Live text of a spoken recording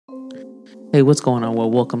Hey, what's going on?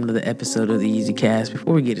 Well, welcome to the episode of the Easy Cast.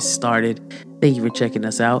 Before we get it started, thank you for checking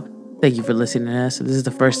us out. Thank you for listening to us. If this is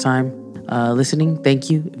the first time listening, thank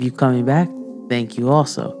you. If you're coming back, thank you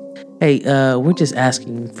also. Hey, we're just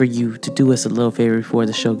asking for you to do us a little favor before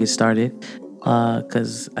the show gets started,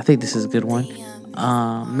 because I think this is a good one.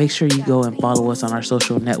 Make sure you go and follow us on our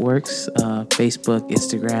social networks, Facebook,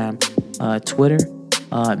 Instagram, Twitter.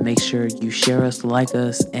 Make sure you share us, like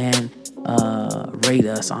us, and rate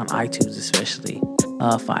us on iTunes, especially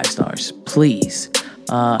 5 stars, please.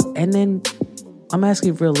 And then I'm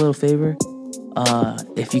asking for a little favor.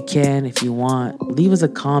 If you can, if you want, leave us a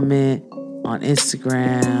comment on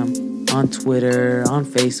Instagram, on Twitter, on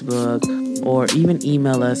Facebook, or even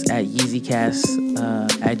email us at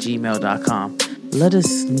yeezycast@gmail.com.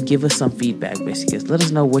 Give us some feedback, basically. Let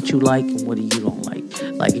us know what you like and what you don't like.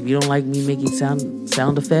 Like, if you don't like me making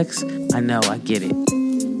sound effects, I know, I get it.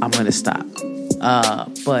 I'm gonna stop.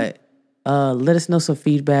 But let us know some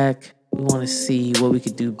feedback. We want to see what we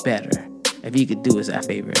could do better. If you could do us that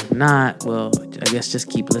favor. If not, well, I guess just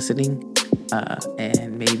keep listening.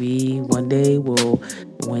 And maybe one day we'll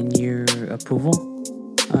win your approval.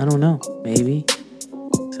 I don't know. Maybe.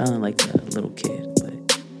 Sounding like a little kid. But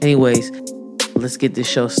anyways, let's get this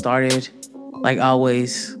show started. Like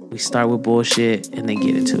always, we start with bullshit and then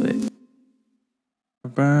get into it.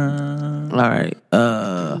 Alright.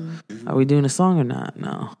 Are we doing a song or not?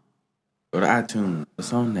 No. Go to iTunes.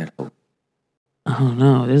 What's on that? I don't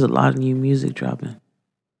know. There's a lot of new music dropping.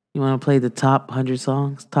 You want to play the top 100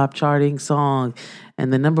 songs? Top charting song.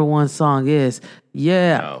 And the number one song is,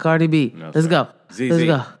 Cardi B. No, Let's go. ZZ. Let's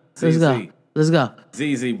go. Let's go. Let's go.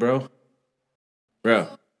 ZZ, bro.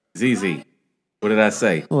 ZZ. What did I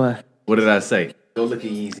say? What? What did I say? Go look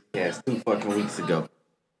at Yeezy Cast 2 fucking weeks ago.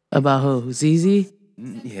 About who? ZZ?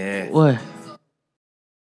 Yeah. What?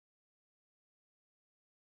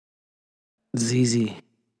 ZZ.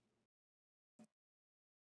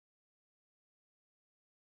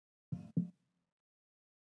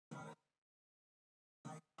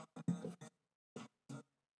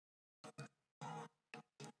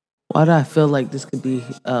 Why do I feel like this could be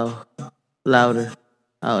louder?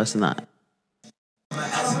 Oh, it's not.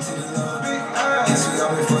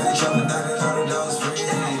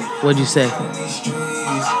 What'd you say?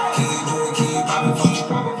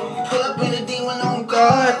 Pull up in a demon on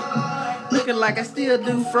guard. Looking like I still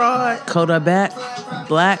do fraud. Kodak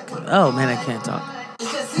Black? Oh man, I can't talk.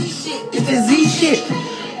 It's that Z shit. It's that Z shit.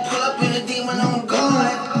 Pull up in a demon on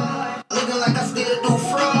guard. Looking like I still do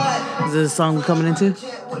fraud. Is this a song we're coming into?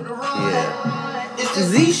 Yeah. It's the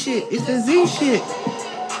Z shit. It's the Z shit.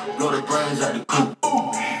 Blow the brains out the coop.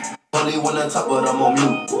 Only one on top, but I'm on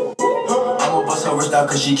mute. I'ma bust her wrist out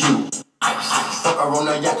cause she cute. Fuck her on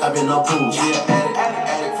the yacht, I been on pool. She an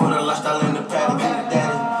addict for the lifestyle in the paddock.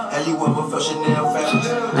 Daddy, have you ever felt Chanel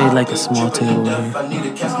fabric? Made like a small table over here. I need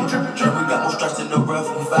a casket. We got more strikes in the rough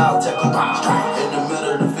and foul tackle. In the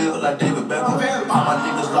middle of the field like David Beckham. All my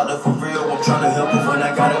niggas locked up for real. I'm trying to help them when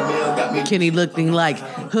I got a meal. Got me Kenny looking like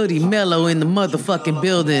Hoodie Mellow in the motherfucking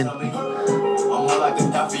building. I'm more like a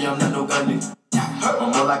Daffy, I'm not no Gandhi.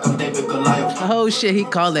 I'm more like I'm David Goliath. Oh shit, he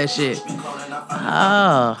called that shit.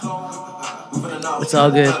 Oh. It's all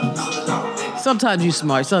good. Sometimes you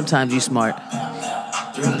smart, sometimes you smart.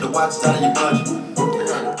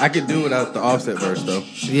 I could do without the Offset verse, though.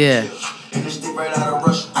 Yeah.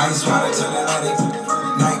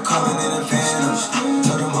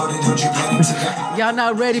 Y'all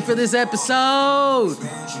not ready for this episode?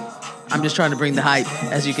 I'm just trying to bring the hype,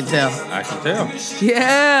 as you can tell. I can tell.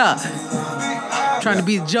 Yeah. Trying to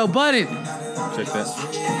beat Joe Budden. Check that.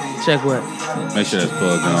 Check what? Make sure that's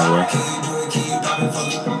plugged in all the way.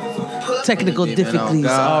 Technical difficulties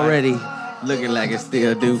already. Looking like it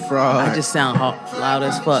still do fraud. I just sound loud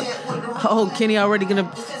as fuck. Oh, Kenny already gonna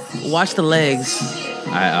watch the legs.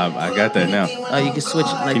 I got that now. Oh, you can switch.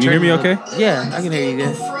 Like, Can you hear me okay? Yeah, I can hear you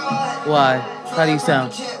good. Why? How do you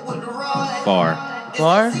sound? Far.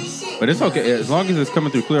 Far? But it's okay. As long as it's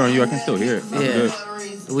coming through clear on you, I can still hear it. I'm Yeah. good.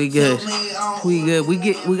 We good. We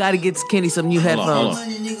good. We gotta get Kenny some new headphones.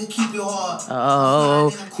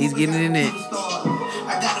 Oh, he's getting in it. I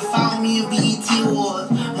got to follow me in BET Awards.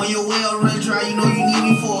 When your well run dry, you know you need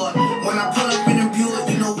me for it. When I pull up in the Buick,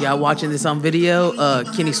 you know. Y'all watching this on video?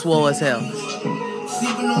 Kenny swole as hell.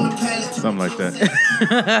 Sleeping on the pallet. Something like that.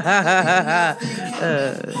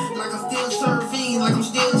 Like I'm still surfing, like I'm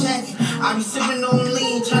still jacking. I be sipping on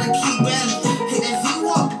lean, trying to keep balance. Hit that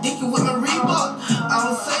Z-Walk, dicky with my Reebok. I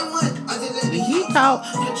don't say much, I just let the heat talk.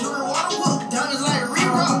 The jury water whoop, diamonds like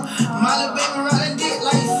re-rock. My little baby ride a dick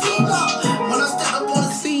like C-Block. When I step up on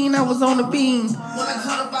the scene, I was on the beam. When I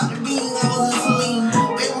cut up out the beam, I was in Celine.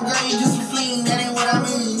 Baby girl, you just a fleeing.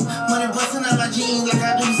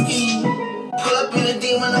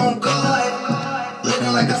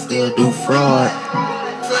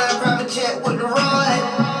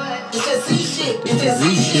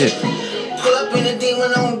 shit. Pull up in a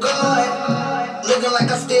demon on guard. Looking like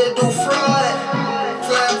I still do fraud.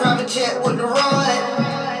 Flying private jet with the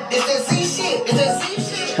rod. It's that Z shit. It's that Z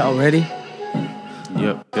shit. Y'all ready?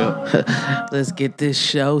 Yep. Let's get this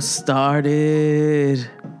show started.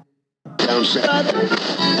 I'm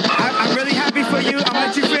really happy for you. I'll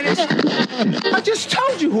let you finish. I just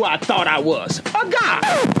told you who I thought I was. A guy.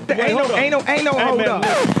 Ain't no hold up.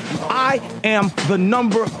 I am the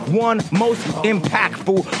number one most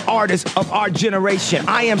impactful artist of our generation.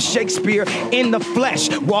 I am Shakespeare in the flesh.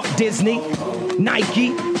 Walt Disney,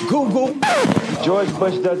 Nike, Google. George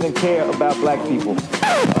Bush doesn't care about black people.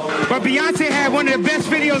 But Beyonce had one of the best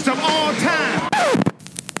videos of all time.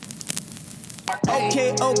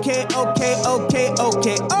 Okay.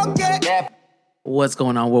 What's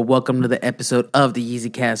going on? Well, welcome to the episode of the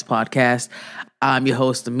Yeezy Cast podcast. I'm your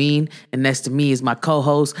host, Amin, and next to me is my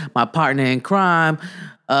co-host, my partner in crime,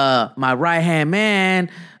 my right-hand man,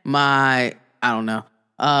 I don't know.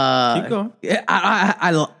 Keep going. I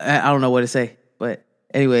don't know what to say, but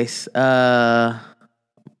anyways, partner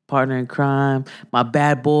in crime, my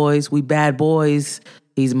bad boys, we bad boys.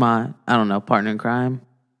 He's my, I don't know, partner in crime.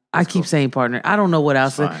 I keep saying partner. I don't know what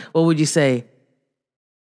else. What would you say?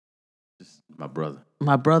 Just my brother.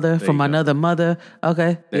 My brother from another mother.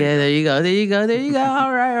 Okay. There you go.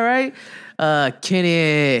 All right.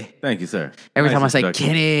 Kenny. Thank you, sir. Every Nice time I say introduction.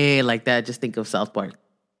 Kenny like that, just think of South Park.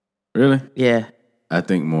 Really? Yeah. I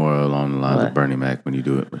think more along the lines What? of Bernie Mac when you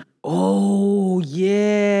do it. Oh,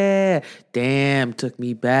 yeah. Damn, took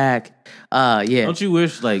me back. Yeah. Don't you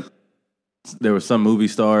wish like there were some movie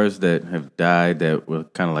stars that have died that were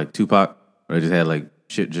kind of like Tupac, or they just had like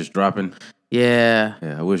shit just dropping? Yeah.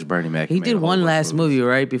 Yeah, I wish Bernie Mac. He made a did whole one bunch last of movies. movie,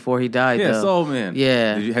 right? Before he died, Yeah, though. Soul Man.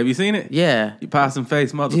 Yeah. Have you seen it? Yeah. You possum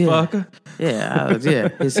face motherfucker. Yeah. Yeah.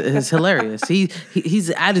 It's hilarious. He's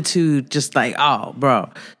attitude just like, oh, bro.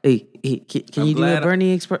 Hey, can you do a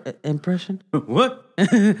Bernie impression? What?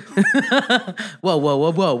 Whoa.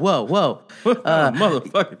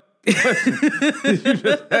 Motherfucker. Did you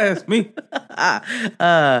just ask me?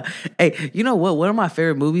 Hey, you know what? One of my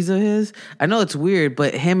favorite movies of his, I know it's weird,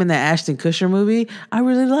 but him in the Ashton Kutcher movie, I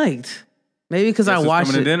really liked. Maybe because I That's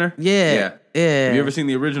watched Coming it. to Dinner? Yeah. Have you ever seen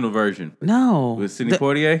the original version No. with Sidney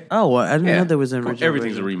Poitier? Oh, well, I didn't know there was an Come on, original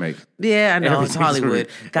everything's version. a remake. Yeah, I know. It's Everything's a Hollywood. remake.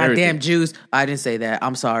 Goddamn Everything. Jews. I didn't say that.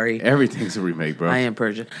 I'm sorry. Everything's a remake, bro. I am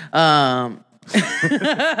Persian. Wow.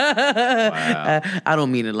 I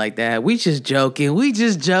don't mean it like that. We just joking.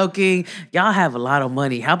 Y'all have a lot of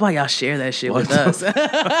money. How about y'all share that shit with us? All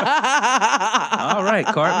right,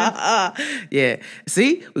 Cartman. Yeah.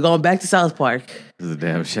 See? We're going back to South Park. This is a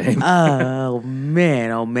damn shame. Oh,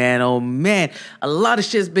 man. A lot of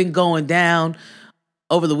shit's been going down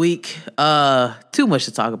over the week. Too much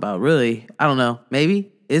to talk about, really. I don't know.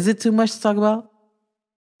 Maybe? Is it too much to talk about?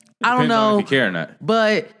 I don't Depends on know. if you care or not.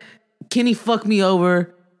 But Kenny fucked me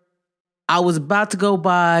over. I was about to go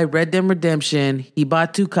buy Red Dead Redemption. He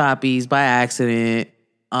bought 2 copies by accident.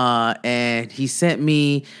 And he sent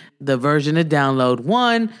me the version to download.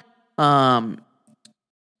 One,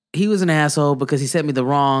 he was an asshole because he sent me the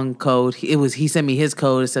wrong code. He sent me his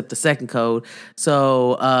code except the second code.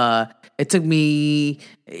 So it took me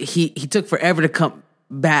he took forever to come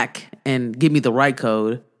back and give me the right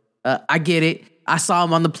code. I get it. I saw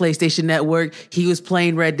him on the PlayStation Network. He was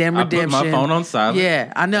playing Red Dead Redemption. I put my phone on silent.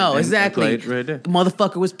 Yeah, I know, and exactly. played Red Dead.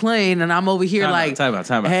 Motherfucker was playing, and I'm over here Time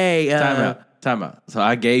out. hey, Time out. So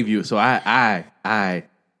I gave you. So I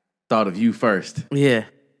thought of you first yeah.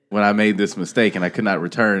 when I made this mistake, and I could not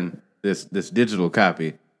return this digital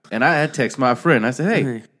copy. And I had text my friend. I said,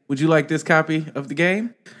 "Hey, would you like this copy of the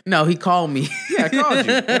game?" No, he called me. Yeah, I called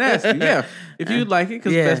you and asked you. Yeah, if you'd like it,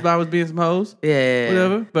 because Yeah. Best Buy was being some hoes. Yeah.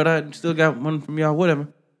 Whatever. But I still got one from y'all. Whatever.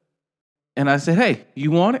 And I said, "Hey,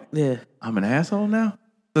 you want it?" Yeah. I'm an asshole now.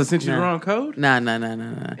 So I sent you the wrong code. Nah. And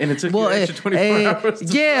it took you extra 24 hours to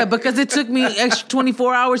Yeah, because it took me extra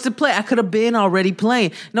 24 hours to play. I could have been already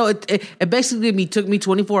playing. No, it basically took me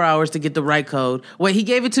 24 hours to get the right code. Wait, he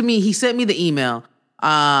gave it to me. He sent me the email.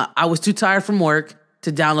 I was too tired from work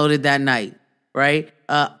to download it that night, right?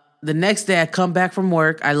 The next day I come back from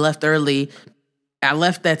work. I left early. I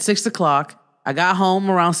left at 6 o'clock. I got home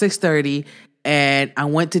around 6:30 and I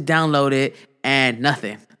went to download it and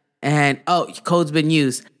nothing. And, code's been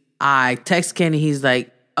used. I text Kenny. He's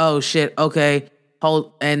like, oh, shit, okay,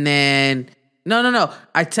 hold. And then, no.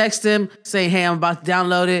 I text him saying, hey, I'm about to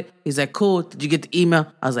download it. He's like, cool. Did you get the email?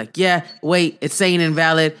 I was like, yeah. Wait, it's saying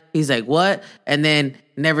invalid. He's like, what? And then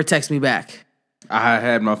never text me back. I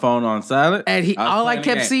had my phone on silent. And he, was all I playing the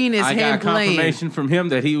kept game. seeing is I him got playing. confirmation from him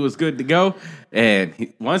that he was good to go.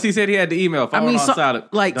 And once he said he had the email, phone on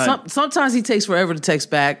silent. Like done. sometimes he takes forever to text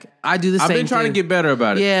back. I do the same thing. I've been trying to get better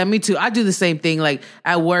about it. Yeah, me too. I do the same thing. Like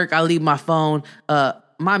at work, I leave my phone.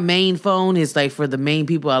 My main phone is like for the main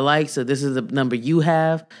people I like. So this is the number you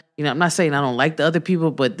have. You know, I'm not saying I don't like the other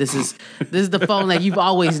people, but this is the phone that you've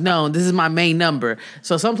always known. This is my main number.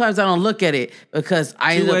 So sometimes I don't look at it because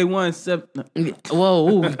I end up, 281-7. whoa,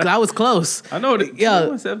 ooh, I was close. I know that. Yeah.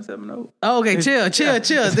 281-770. Oh, okay, chill.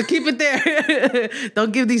 To keep it there.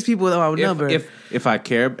 Don't give these people our number. If I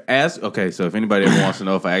care, ask. Okay, so if anybody ever wants to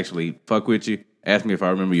know if I actually fuck with you, ask me if I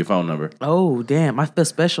remember your phone number. Oh, damn. I feel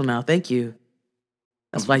special now. Thank you.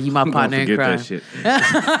 That's why you my I'm partner in forget crime. that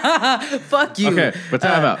shit. Fuck you. Okay, but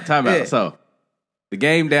time out. yeah. So the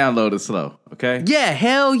game downloaded slow. Okay. Yeah,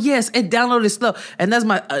 hell yes. It downloaded slow. And that's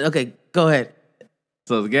my... okay, go ahead.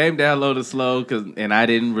 So the game downloaded slow and I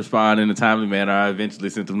didn't respond in a timely manner. I eventually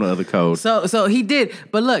sent them the other code. So he did.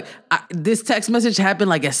 But look, this text message happened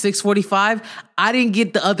like at 6:45. I didn't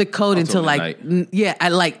get the other code until like...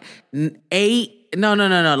 at like 8... No.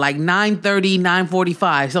 Like 9:30,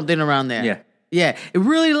 9:45, something around there. Yeah. Yeah,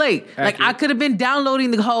 really late. Accurate. Like I could have been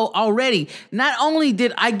downloading the whole already. Not only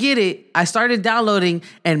did I get it, I started downloading,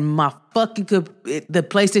 and my fucking the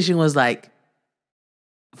PlayStation was like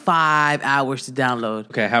 5 hours to download.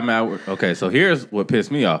 Okay, how many hours? Okay, so here's what pissed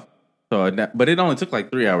me off. But it only took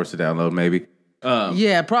like 3 hours to download, maybe.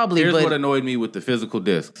 Yeah, probably. Here's but, what annoyed me with the physical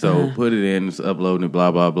disc. So put it in, it's uploading it,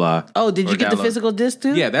 blah blah blah. Oh, did you Or get the download. physical disc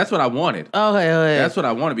too? Yeah, that's what I wanted. Okay. That's what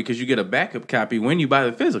I wanted because you get a backup copy when you buy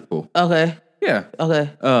the physical. Okay. Yeah. Okay.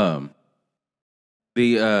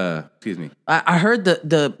 Excuse me. I heard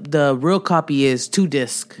the real copy is 2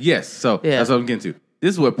 disc. Yes. So that's what I'm getting to.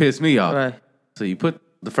 This is what pissed me off. Right. So you put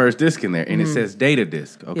the first disc in there and it says data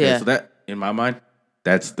disc. Okay. Yeah. So that, in my mind,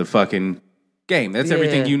 that's the fucking game. That's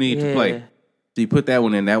everything you need to play. So you put that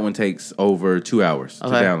one in. That one takes over 2 hours to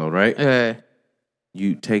download, right? Okay.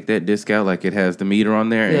 You take that disc out like it has the meter on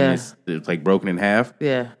there and it's like broken in half.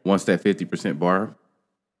 Yeah. Once that 50% bar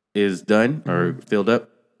is done or filled up,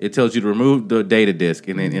 it tells you to remove the data disc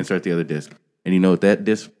and then insert the other disc. And you know what that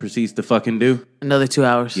disc proceeds to fucking do? Another 2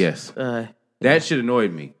 hours. Yes. That shit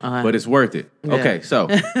annoyed me, but it's worth it. Yeah. Okay, so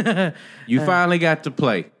you finally got to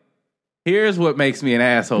play. Here's what makes me an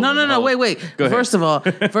asshole. No, wait. Go ahead. First of all,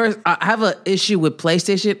 I have an issue with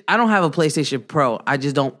PlayStation. I don't have a PlayStation Pro. I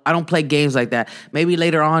don't play games like that. Maybe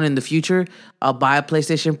later on in the future, I'll buy a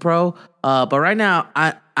PlayStation Pro. But right now,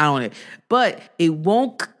 I own it. But it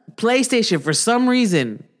won't, PlayStation, for some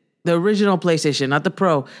reason, the original PlayStation, not the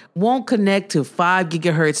Pro, won't connect to 5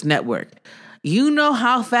 gigahertz network. You know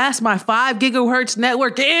how fast my 5 gigahertz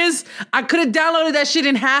network is? I could have downloaded that shit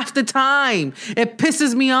in half the time. It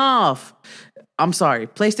pisses me off. I'm sorry.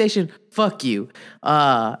 PlayStation, fuck you.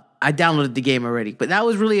 I downloaded the game already, but that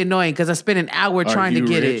was really annoying because I spent an hour trying to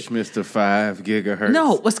get rich, it. Mr. 5 gigahertz?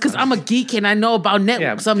 No, it's because I'm a geek and I know about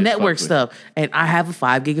some network stuff. And I have a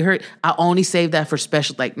 5 gigahertz. I only save that for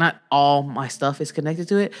special, like not all my stuff is connected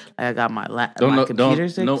to it. Like I got my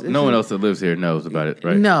computers. No one else that lives here knows about it,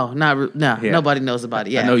 right? No, nobody knows about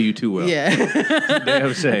it. Yeah. I know you too well. Yeah.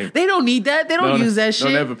 Damn shame. They don't need that. They don't use that shit.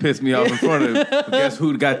 Don't ever piss me off in front of them. Guess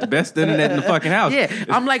who got the best internet in the fucking house? Yeah,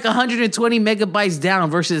 I'm like 120 megabytes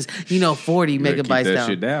down versus 40 You better megabytes keep that down.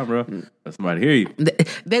 shit down, bro. Let somebody hear you.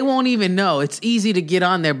 They won't even know. It's easy to get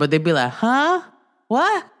on there, but they'd be like, "Huh?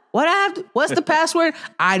 What? What I have to, what's the password?"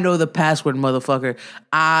 I know the password, motherfucker.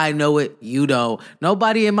 I know it. You don't.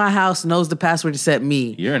 Nobody in my house knows the password except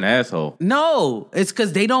me. You're an asshole. No, it's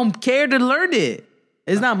because they don't care to learn it.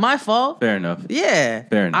 It's not my fault. Fair enough. Yeah.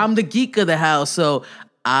 Fair enough. I'm the geek of the house, so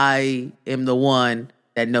I am the one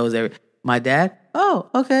that knows everything. My dad? Oh,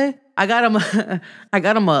 okay. We got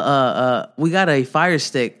a Fire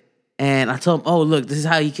Stick, and I told him, "Oh, look, this is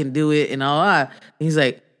how you can do it," and all that. And he's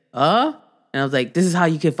like, "Huh?" And I was like, "This is how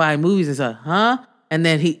you can find movies." And so, "Huh?" And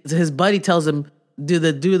then his buddy tells him, do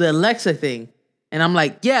the Alexa thing. And I'm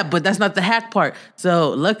like, "Yeah, but that's not the hack part." So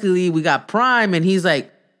luckily we got Prime, and he's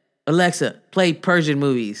like, "Alexa, play Persian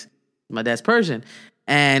movies." My dad's Persian.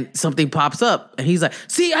 And something pops up, and he's like,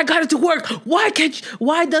 "See, I got it to work.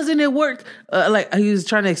 Why doesn't it work?" Like he was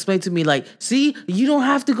trying to explain to me, like, "See, you don't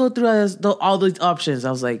have to go through all these options." I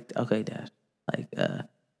was like, "Okay, Dad. Like,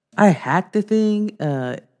 I hacked the thing.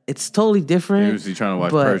 It's totally different." Was he trying to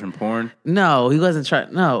watch Persian porn? No, he wasn't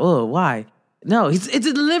trying. No, why? No, it's in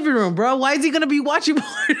the living room, bro. Why is he gonna be watching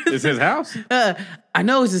porn? It's his house? I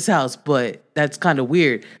know it's his house, but that's kind of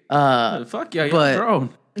weird. Fuck yeah, you're grown.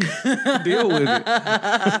 Deal with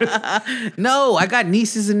it. No, I got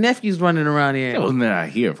nieces and nephews running around here. Well, not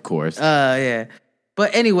here, of course. Yeah.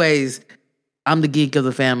 But anyways, I'm the geek of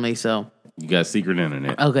the family, so. You got secret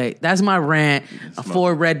internet. Okay, that's my rant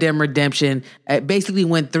for Red Dead Redemption. It basically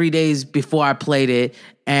went 3 days before I played it,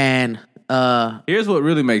 and Here's what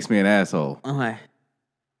really makes me an asshole. okay.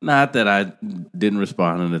 Not that I didn't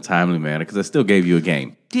respond in a timely manner, because I still gave you a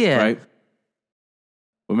game. Yeah. Right?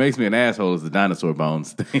 What makes me an asshole is the dinosaur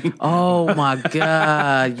bones thing. Oh my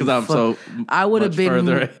god! Because I'm so I would have much been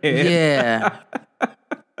further ahead. Yeah,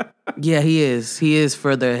 yeah, he is. He is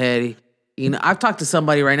further ahead. You know, I've talked to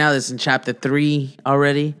somebody right now that's in chapter 3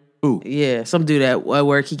 already. Ooh. Yeah, some dude at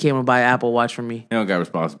work. He came and buy an Apple Watch from me. He don't got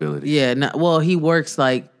responsibility. Yeah, no, well, he works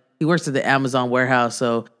at the Amazon warehouse,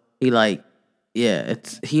 so he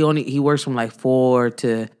he works from like 4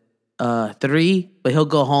 to 3, but he'll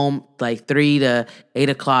go home like 3 to 8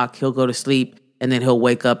 o'clock. He'll go to sleep and then he'll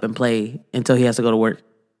wake up and play until he has to go to work.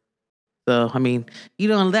 So I mean,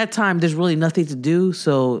 in that time, there's really nothing to do.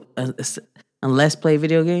 So unless play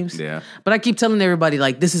video games. Yeah. But I keep telling everybody,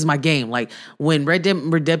 like, this is my game. Like, when Red Dead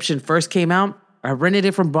Redemption first came out, I rented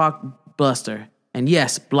it from Blockbuster. And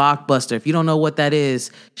yes, Blockbuster. If you don't know what that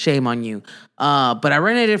is, shame on you. But I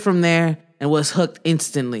rented it from there and was hooked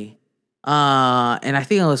instantly. And I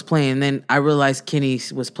think I was playing. And then I realized Kenny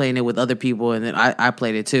was playing it with other people, and then I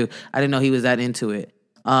played it too. I didn't know he was that into it.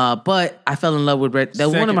 But I fell in love with Red. That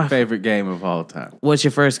one of my favorite game of all time. What's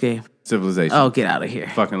your first game? Civilization. Oh, get out of here!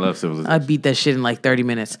 Fucking love Civilization. I beat that shit in like 30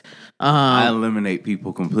 minutes. I eliminate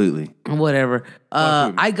people completely. Whatever.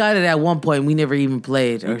 I got it at one point. We never even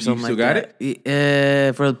played or something like that. You still got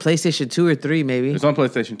it? For PlayStation 2 or 3, maybe. It's on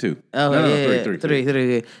PlayStation 2. Oh, no,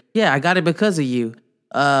 3. Yeah, I got it because of you. You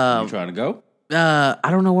trying to go? I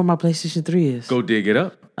don't know where my PlayStation 3 is. Go dig it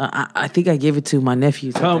up. I think I gave it to my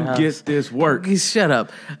nephew. Come get this work. Shut up.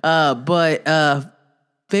 But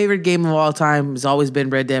favorite game of all time has always been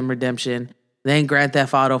Red Dead Redemption, then Grand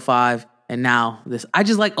Theft Auto 5, and now this. I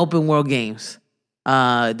just like open world games.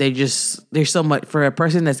 There's so much for a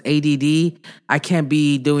person that's ADD. I can't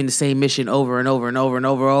be doing the same mission over and over and over and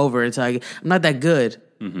over until I'm not that good.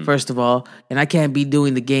 Mm-hmm. First of all, and I can't be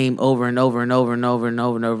doing the game over and over and over and over and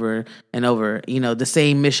over and over and over. The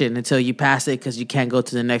same mission until you pass it because you can't go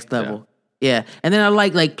to the next level. Yeah. And then I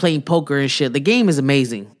like playing poker and shit. The game is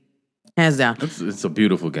amazing, hands down. It's a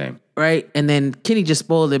beautiful game, right? And then Kenny just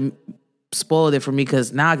spoiled it for me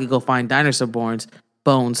because now I could go find dinosaur bones,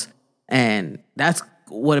 and that's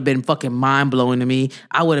would have been fucking mind blowing to me.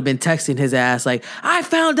 I would have been texting his ass like, "I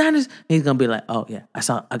found dinosaurs." He's gonna be like, "Oh yeah,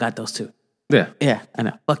 I got those too." Yeah, I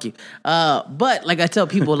know. Fuck you. But like I tell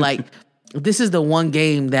people, like, this is the one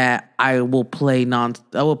game that I will play I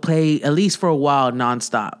will play at least for a while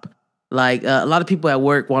nonstop. Like a lot of people at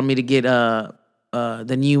work want me to get the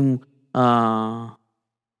new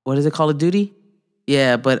what is it, Call of Duty?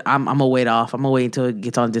 Yeah, but I'm gonna wait off. I'm gonna wait until it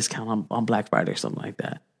gets on discount on Black Friday or something like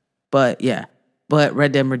that. But yeah, but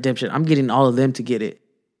Red Dead Redemption, I'm getting all of them to get it.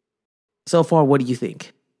 So far, what do you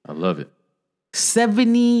think? I love it.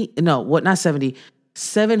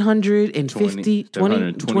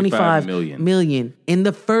 725 million in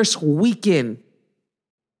the first weekend.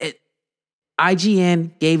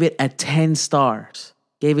 IGN gave it a 10 stars.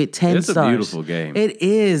 Gave it 10 stars. It's a beautiful game. It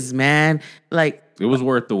is, man. Like, it was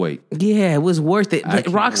worth the wait. Yeah, it was worth it. But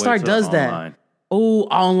Rockstar does that. Oh,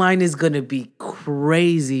 online is gonna be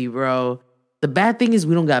crazy, bro. The bad thing is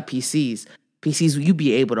we don't got PCs. PCs, you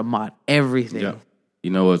be able to mod everything. Yeah. You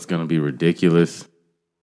know what's going to be ridiculous?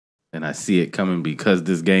 And I see it coming because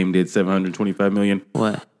this game did 725 million.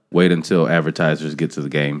 What? Wait until advertisers get to the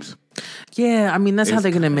games. Yeah, I mean, that's how they're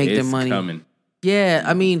going to make their money. Coming. Yeah,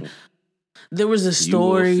 I mean, there was a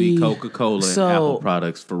story. You will see Coca-Cola and Apple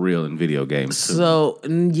products for real in video games too. So,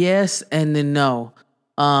 yes and then no.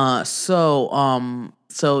 So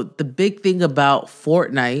the big thing about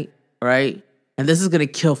Fortnite, right? And this is going to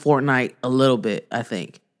kill Fortnite a little bit, I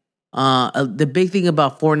think. The big thing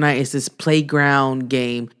about Fortnite is this playground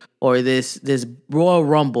game or this Royal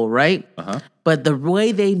Rumble, right? Uh-huh. But the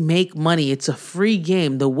way they make money, it's a free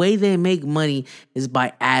game. The way they make money is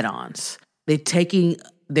by add-ons. They're taking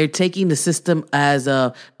the system as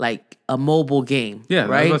a mobile game. Yeah, right?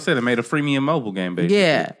 That's what I said. They made a freemium mobile game, basically.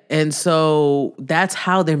 Yeah, and so that's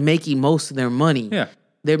how they're making most of their money. Yeah.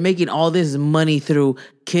 They're making all this money through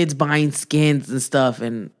kids buying skins and stuff.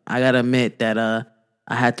 And I gotta admit that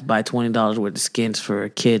I had to buy $20 worth of skins for a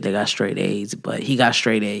kid that got straight A's, but he got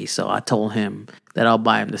straight A's, so I told him that I'll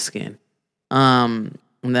buy him the skin. And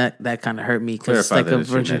that kind of hurt me because it's like that a it's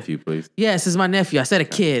your virgin. nephew, please. Yes, it's my nephew. I said a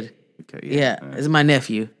kid. Okay, Yeah, it's my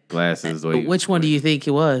nephew. Glasses. Which one do you think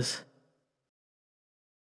it was?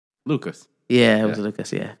 Lucas. Yeah, it was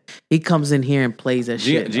Lucas. Yeah, he comes in here and plays that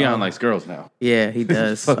shit. Gian likes girls now. Yeah, he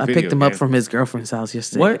does. Fuck I video picked him up games. from his girlfriend's house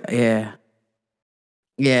yesterday. What? Yeah.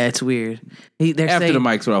 Yeah, it's weird. They're After saying, the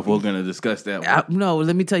mics are off, we're gonna discuss that. no,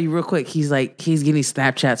 let me tell you real quick. He's getting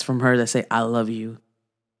Snapchats from her that say "I love you."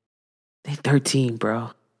 They 13,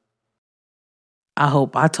 bro.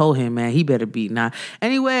 I told him, man, he better be not.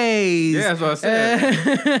 Anyways. Yeah, that's what I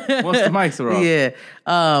said. Once the mics are off. Yeah.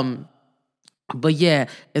 But yeah,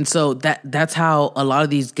 and so that's how a lot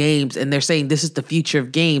of these games, and they're saying this is the future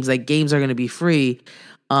of games, like games are going to be free.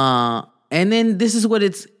 And then this is what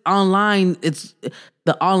it's online. It's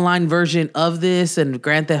the online version of this and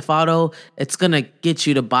Grand Theft Auto. It's going to get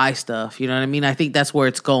you to buy stuff. You know what I mean? I think that's where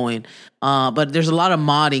it's going. But there's a lot of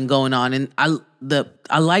modding going on. And I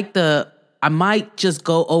might just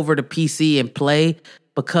go over to PC and play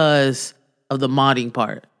because of the modding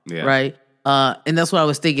part. Yeah. Right? And that's what I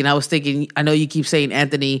was thinking. I know you keep saying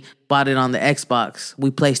Anthony bought it on the Xbox. We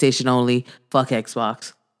PlayStation only. Fuck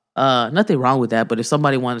Xbox. Nothing wrong with that. But if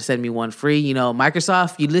somebody wanted to send me one free,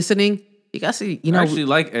 Microsoft, you listening? You got to see, I actually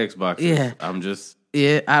like Xbox. Yeah. I'm just...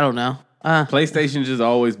 Yeah, I don't know. PlayStation's just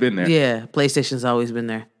always been there. Yeah, PlayStation's always been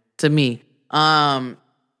there to me. I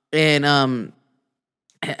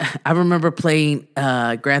remember playing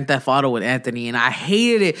Grand Theft Auto with Anthony, and I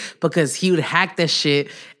hated it because he would hack that shit,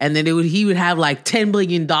 and then he would have like $10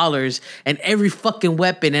 million and every fucking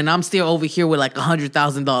weapon, and I'm still over here with like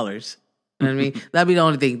 $100,000. You know what I mean? That'd be the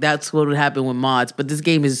only thing. That's what would happen with mods. But this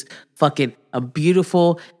game is fucking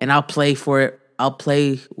beautiful, and I'll play for it. I'll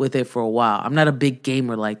play with it for a while. I'm not a big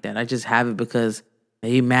gamer like that. I just have it because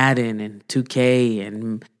maybe Madden and 2K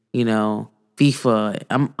and FIFA.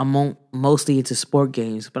 I'm mostly into sport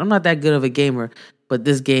games, but I'm not that good of a gamer. But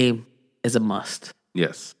this game is a must.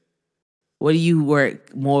 Yes. What do you were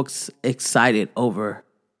most excited over?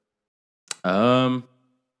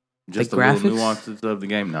 Just The the little graphics? nuances of the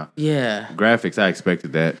game now. Yeah. Graphics, I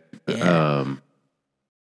expected that. Yeah.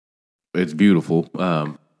 It's beautiful.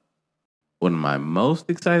 What am I most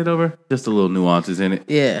excited over? Just the little nuances in it.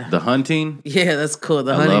 Yeah. The hunting. Yeah, that's cool.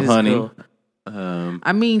 The I hunting love is hunting. cool.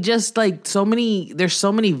 I mean, just like there's so many There's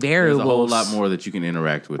variables. a whole lot more that you can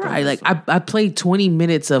interact with. Right. Like I played 20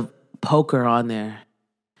 minutes of poker on there.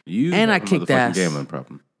 You and have I a kicked motherfucking ass. gambling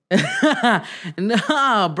problem.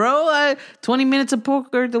 Nah, bro. 20 minutes of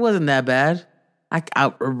poker, it wasn't that bad.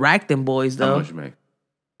 I racked them boys How though. much you make?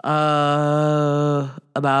 About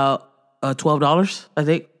 $12, I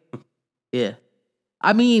think. Yeah.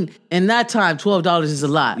 I mean, in that time, $12 is a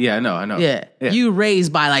lot. Yeah, I know. Yeah. You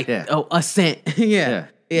raised by like a cent. Yeah.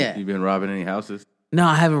 You been robbing any houses? No,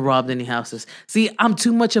 I haven't robbed any houses. See, I'm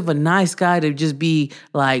too much of a nice guy to just be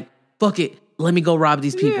like, fuck it, let me go rob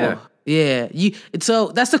these people. Yeah. So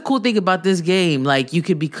that's the cool thing about this game. Like, you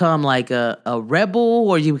could become like a rebel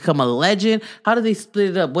or you become a legend. How do they split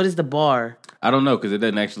it up? What is the bar? I don't know because it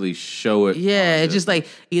doesn't actually show it. Yeah, it's just like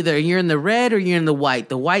either you're in the red or you're in the white.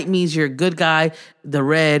 The white means you're a good guy. The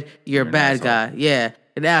red, you're a bad guy. Yeah,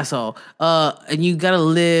 an asshole. And you gotta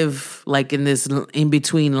live like in this in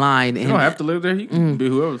between line. You don't have to live there. You can be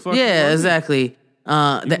whoever the fuck. you Yeah, want. exactly.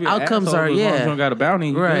 The outcomes are as long as you don't got a bounty.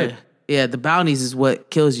 You right. good. Yeah, the bounties is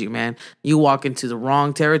what kills you, man. You walk into the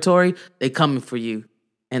wrong territory, they coming for you.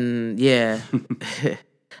 And yeah,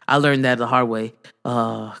 I learned that the hard way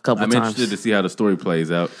a couple I'm times. interested to see how the story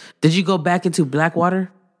plays out. Did you go back into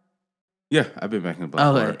Blackwater? Yeah, I've been back in the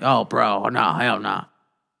Blackwater. Okay. Oh, bro, no, hell no.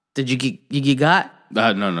 Did you get got? No.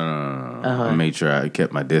 I made sure I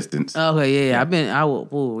kept my distance. Okay, yeah.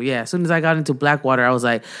 As soon as I got into Blackwater, I was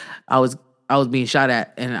like, I was being shot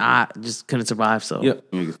at, and I just couldn't survive. So Yep,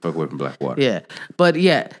 you can fuck away from Blackwater. yeah. But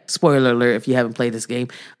yeah, spoiler alert if you haven't played this game,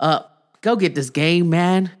 go get this game,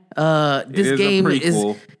 man. This is a game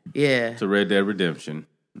prequel yeah. to Red Dead Redemption.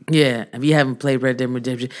 Yeah, if you haven't played Red Dead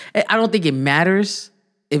Redemption, I don't think it matters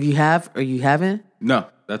if you have or you haven't. No,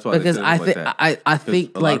 that's why. Because they I said it think like that. I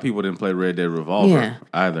think a lot like of people didn't play Red Dead Revolver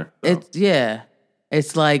either. So.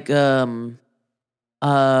 It's like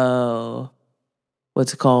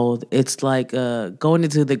what's it called? It's like going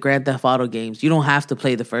into the Grand Theft Auto games. You don't have to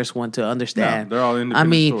play the first one to understand. No, they're all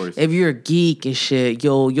independent stories. If you're a geek and shit,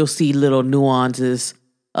 you'll see little nuances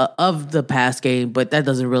of the past game, but that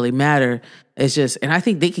doesn't really matter. It's just, and I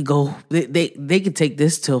think they could go. They could take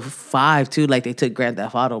this to 5 too, like they took Grand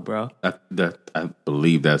Theft Auto, bro. I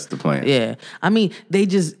believe that's the plan. Yeah, I mean,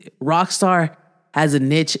 Rockstar has a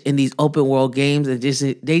niche in these open world games, and they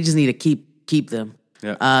just need to keep them.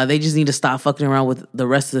 Yeah. They just need to stop fucking around with the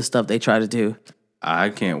rest of the stuff they try to do. I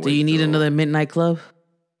can't wait. Do you need another Midnight Club?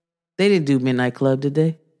 They didn't do Midnight Club, did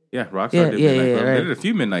they? Yeah, Rockstar Yeah, did yeah, Midnight yeah, Club. right. They did a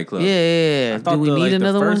few Midnight Clubs. Yeah. I thought Do we need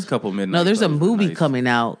another the one? first couple Midnight No, there's a Clubs were movie nice. coming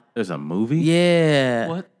out. There's a movie? Yeah.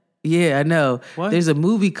 What? Yeah, I know. What? There's a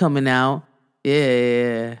movie coming out.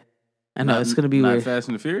 Yeah. I know, it's going to be not weird. Fast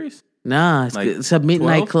and the Furious? Nah, Like it's a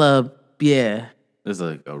Midnight 12? Club. Yeah. There's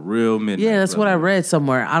like a real Midnight Yeah, that's Club what I movie. read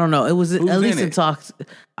somewhere. I don't know. It was Who's at least in in it? talks.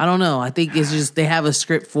 I don't know. I think it's just they have a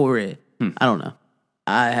script for it. I don't know.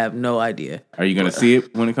 I have no idea. Are you going to see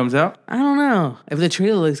it when it comes out? I don't know if the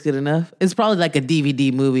trailer looks good enough. It's probably like a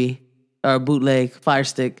DVD movie or a bootleg Fire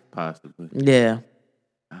Stick. Possibly. Yeah.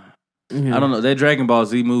 I don't know. That Dragon Ball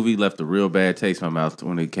Z movie left a real bad taste in my mouth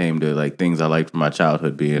when it came to like things I liked from my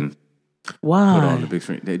childhood being Why? put on the big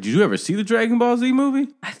screen. Did you ever see the Dragon Ball Z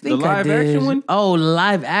movie? I think the live I did. action one? Oh,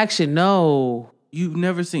 live action? No, You've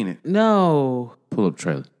never seen it. no, Pull up the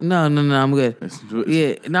trailer. no. I'm good.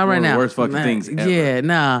 Yeah, not right one of the now. worst fucking Nah, things ever. Yeah,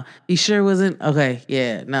 nah. You sure wasn't? Okay,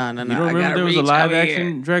 yeah, no. You don't remember there was a live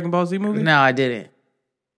action Dragon Ball Z movie? No, I didn't.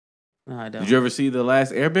 No, I don't. Did you ever see The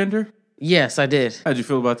Last Airbender? Yes, I did. How'd you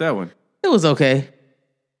feel about that one? It was okay.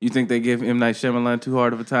 You think they give M. Night Shyamalan too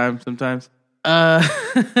hard of a time sometimes? I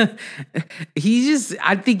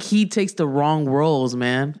think he takes the wrong roles,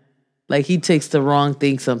 man. Like he takes the wrong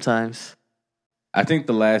thing sometimes. I think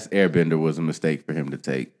The Last Airbender was a mistake for him to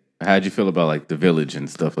take. How'd you feel about like The Village and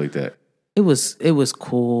stuff like that? It was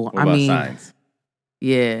cool. What about Signs?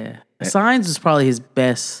 Yeah. Signs was probably his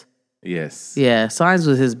best. Yes. Yeah, Signs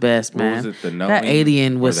was his best, What man. was it, The Knowing that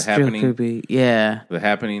alien or was The still Happening? creepy. Yeah. The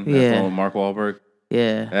Happening? Yeah. That's on Mark Wahlberg?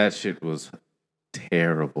 Yeah. That shit was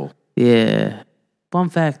terrible. Yeah. Fun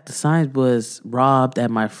fact, the Signs was robbed at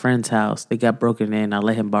my friend's house. They got broken in. I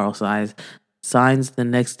let him borrow Signs. Signs the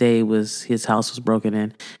next day was his house was broken in.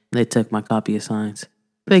 And they took my copy of Signs.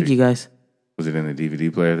 Thank you guys. Was it in the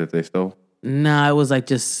DVD player that they stole? Nah, it was like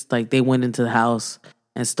just like they went into the house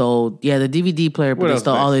and stole the DVD player, but What they else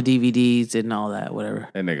stole all nice? the DVDs and all that, whatever.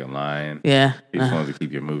 That nigga lying. Yeah. He just wanted to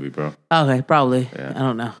keep your movie, bro. Okay, probably. Yeah. I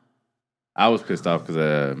don't know. I was pissed off because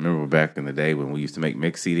I remember back in the day when we used to make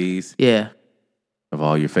mix CDs Yeah. of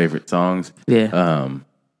all your favorite songs. Yeah.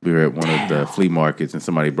 We were at one of the flea markets and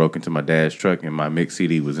somebody broke into my dad's truck and my mix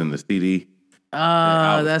CD was in the CD.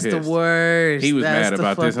 I Oh, was that's pissed. the worst. He was That's mad the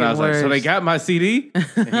about this and I was fucking like, so they worst. got my CD? And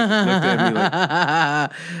he looked at me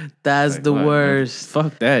like, That's the "What, man? worst.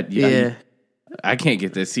 Fuck that. Yeah. I can't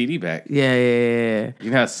get that CD back. Yeah.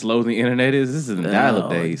 You know how slow the internet is? This is in dial-up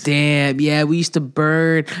days. Damn. Yeah, we used to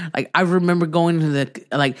burn. Like I remember going to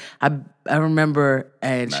the I remember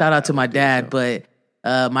and shout out to my dad, but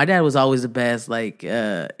my dad was always the best. Like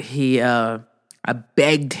I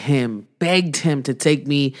begged him to take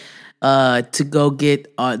me to go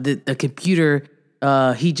get the computer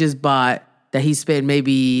he just bought that he spent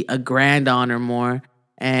maybe $1,000 on or more,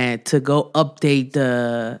 and to go update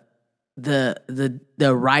the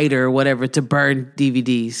writer or whatever to burn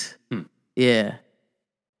DVDs. Yeah.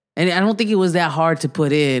 And I don't think it was that hard to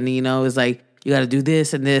put in, you know, it was like, you got to do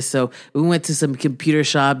this and this. So we went to some computer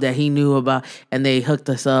shop that he knew about and they hooked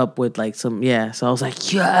us up with like some, So I was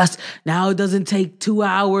like, yes, now it doesn't take 2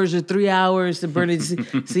 hours or 3 hours to burn a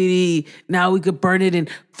CD. Now we could burn it in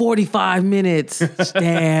 45 minutes.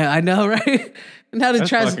 Damn, I know, right? Now the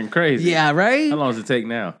That's fucking crazy. Yeah, right? How long does it take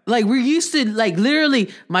now? Like we're used to, like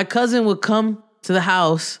literally my cousin would come to the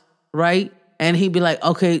house, right? And he'd be like,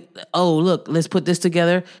 okay, oh, look, let's put this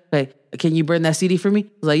together. Like, can you burn that CD for me? I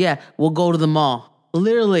was like, yeah, we'll go to the mall.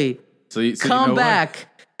 Literally, So you come know back.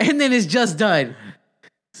 And then it's just done.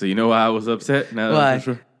 So you know why I was upset? Now Why? I'm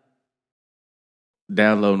sure.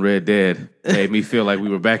 Downloading Red Dead made me feel like we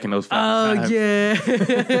were back in those fucking times. Yeah.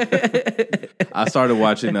 I started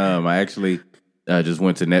watching. I actually just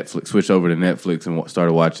went to Netflix, switched over to Netflix, and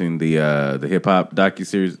started watching the hip hop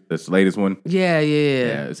docuseries. That's the latest one. Yeah.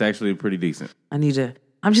 Yeah, it's actually pretty decent.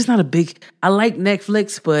 I'm just not a big, I like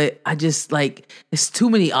Netflix, but I just like, it's too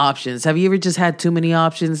many options. Have you ever just had too many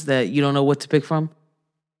options that you don't know what to pick from?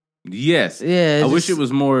 Yes. Yeah, I wish just- it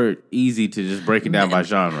was more easy to just break it down by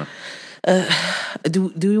genre.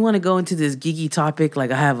 Do we want to go into this geeky topic?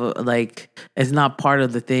 Like I have it's not part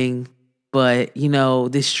of the thing, but you know,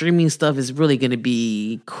 this streaming stuff is really going to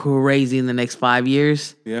be crazy in the next 5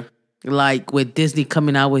 years. Yeah. Like with Disney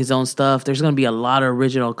coming out with his own stuff, there's going to be a lot of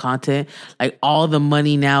original content. Like all the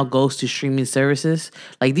money now goes to streaming services.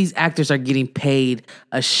 Like these actors are getting paid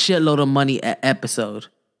a shitload of money an episode.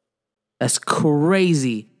 That's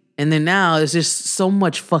crazy. And then now there's just so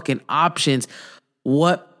much fucking options.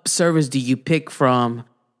 What service do you pick from?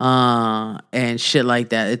 And shit like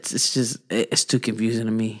that. It's too confusing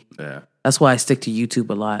to me. Yeah. That's why I stick to YouTube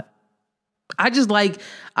a lot. I feel like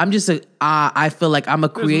I'm a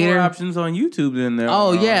There's creator. more options on YouTube than there Oh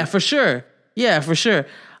are yeah, on- for sure. Yeah, for sure.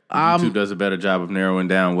 YouTube does a better job of narrowing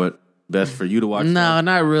down what best for you to watch. No,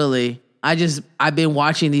 not really. I've been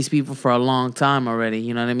watching these people for a long time already.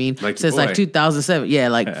 You know what I mean? Like since your boy. like 2007. Yeah,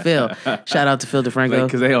 like Phil. Shout out to Phil DeFranco.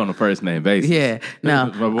 Because they on a first name basis. Yeah. No,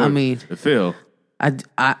 My boy, I mean, Phil.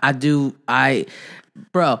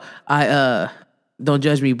 Don't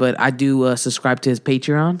judge me, but I do subscribe to his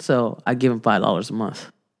Patreon, so I give him $5 a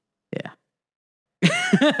month.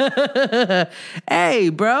 Yeah. Hey,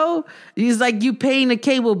 bro, he's like you paying a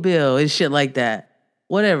cable bill and shit like that.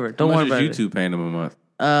 Whatever. Don't How worry much about is YouTube paying him a month?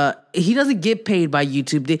 it. He doesn't get paid by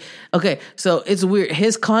YouTube. Okay, so it's weird.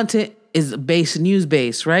 His content is news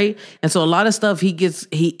based, right? And so a lot of stuff he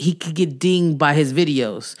could get dinged by his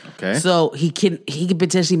videos. Okay. So he can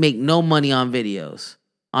potentially make no money on videos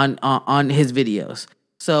on his videos.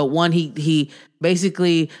 So one he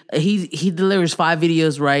basically he delivers 5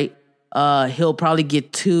 videos, right? He'll probably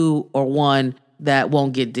get 2 or 1 that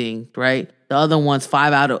won't get dinged, right? The other ones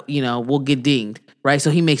 5 out of will get dinged, right?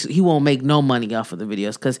 So he won't make no money off of the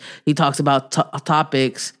videos because he talks about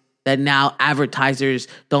topics that now advertisers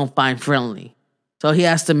don't find friendly. So he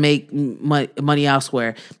has to make money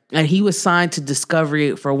elsewhere. And he was signed to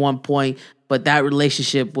Discovery for one point, but that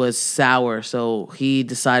relationship was sour. So he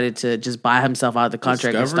decided to just buy himself out of the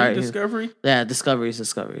contract and start Discovery? Yeah,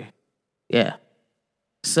 Discovery. Yeah.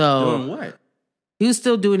 So Doing what? he was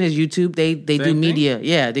still doing his YouTube. They do Same media.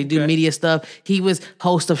 Yeah, they do Okay. media stuff. He was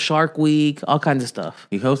host of Shark Week, all kinds of stuff.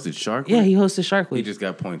 He hosted Shark Yeah, Week? he hosted Shark He Week. just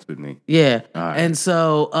got points with me. Yeah. All right. And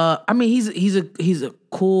so I mean he's a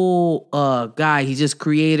cool guy. He's just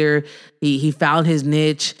creator. He found his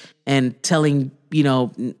niche and telling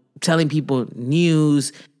people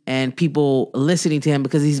news and people listening to him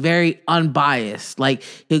because he's very unbiased. Like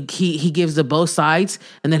he gives the both sides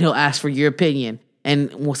and then he'll ask for your opinion.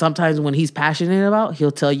 And sometimes when he's passionate about,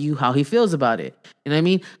 he'll tell you how he feels about it. You know what I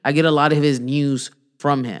mean? I get a lot of his news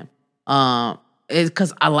from him. It's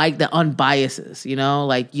because I like the unbiases,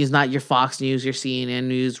 like he's not your Fox News, your CNN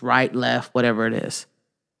News, right, left, whatever it is.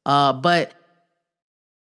 But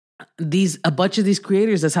a bunch of these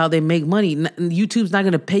creators, that's how they make money. YouTube's not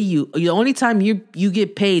going to pay you. The only time you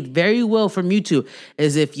get paid very well from YouTube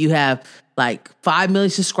is if you have like 5 million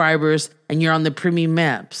subscribers and you're on the premium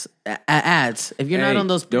ads. If you're not on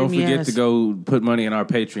those don't premium forget ads, to go put money in our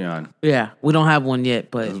Patreon. yeah, we don't have one yet,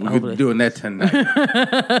 but We're hopefully. doing that tonight.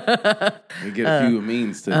 We get a few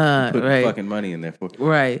means to put right. fucking money in there for.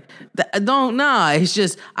 Right. It's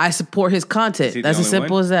just I support his content. Is he the That's as only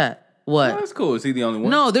simple one? as that. What? Oh, that's cool. Is he the only one?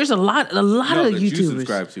 No, there's a lot of that you YouTubers.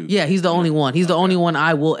 subscribe to. Yeah, he's the only one. He's the only one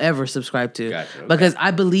I will ever subscribe to. Gotcha, okay. Because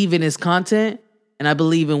I believe in his content and I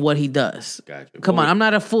believe in what he does. Gotcha. Come on, I'm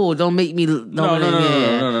not a fool. Don't make me.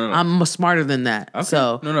 No. I'm smarter than that. Okay.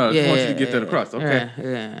 So No, I just want you to get that across. Okay.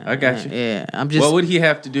 Yeah, I got you. Yeah, I'm just. What would he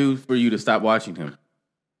have to do for you to stop watching him?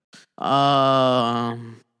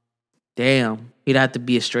 Damn, he'd have to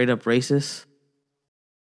be a straight up racist.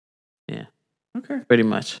 Yeah. Okay. Pretty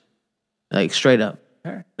much. Like straight up.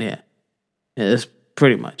 Okay. Yeah. That's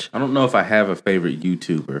pretty much. I don't know if I have a favorite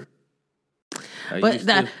YouTuber. But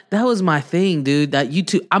that was my thing, dude. That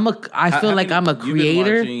YouTube I feel like I'm a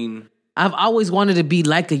creator. I've always wanted to be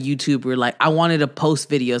like a YouTuber. Like I wanted to post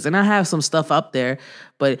videos and I have some stuff up there,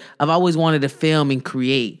 but I've always wanted to film and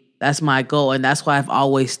create. That's my goal. And that's why I've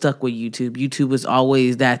always stuck with YouTube. YouTube was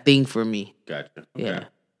always that thing for me. Gotcha. Okay. Yeah.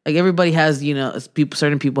 Like everybody has,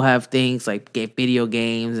 certain people have things like video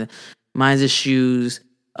games and mine's is shoes,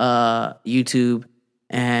 YouTube,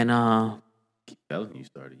 and Keep telling you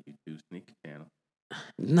started YouTube sneaker channel.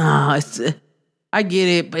 nah, I get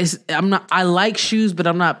it, but I like shoes, but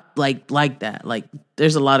I'm not like that. Like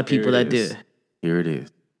there's a lot of people that do. Here it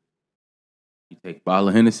is. You take a bottle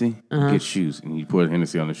of Hennessy, you get shoes, and you pour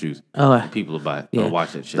Hennessy on the shoes. Oh, People will buy it. yeah. They'll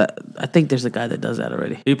watch that shit. I think there's a guy that does that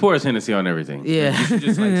already. He pours Hennessy on everything. Yeah. You should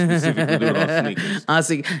just specifically do it on sneakers.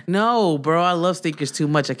 Honestly, no, bro, I love sneakers too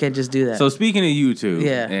much. I can't just do that. So speaking of YouTube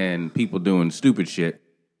and people doing stupid shit,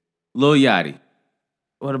 Lil Yachty.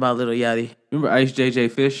 What about Little Yachty? Remember Ice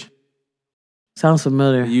JJ Fish? Sounds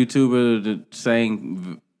familiar. The YouTuber that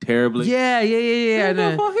sang terribly? Yeah. I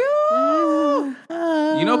know.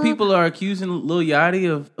 You know people are accusing Lil Yachty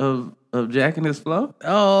of jacking his flow?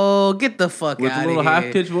 Oh, get the fuck With out the of little here.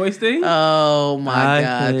 high-pitched voice thing? Oh my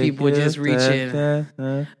God. People just reaching.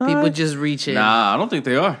 People just reaching. Nah, I don't think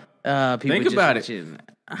they are. People Think just about reaching. it.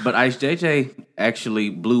 But Ice JJ actually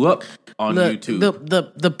blew up on YouTube.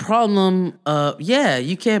 The problem,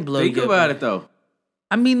 you can't blow Think your- about it though.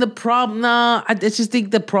 I mean, the problem, I just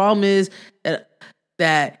think the problem is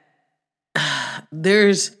that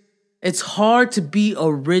it's hard to be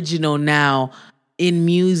original now in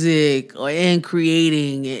music or in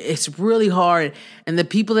creating. It's really hard. And the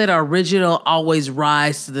people that are original always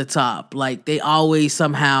rise to the top. Like they always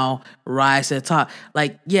somehow rise to the top.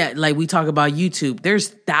 Like, yeah, like we talk about YouTube. There's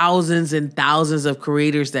thousands and thousands of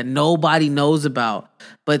creators that nobody knows about.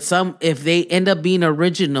 But if they end up being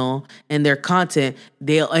original in their content,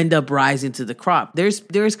 they'll end up rising to the crop.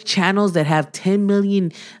 There's channels that have 10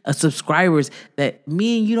 million subscribers that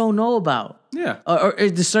me and you don't know about. Yeah. Or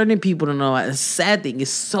the certain people don't know. It's a sad thing.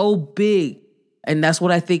 It's so big. And that's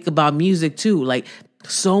what I think about music too. Like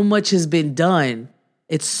so much has been done.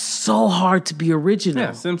 It's so hard to be original.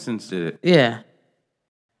 Yeah, Simpsons did it. Yeah.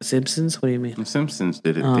 Simpsons? What do you mean? The Simpsons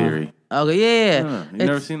did it, Theory. Okay, yeah. You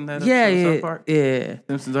never seen that episode Yeah, of yeah, South Park? yeah.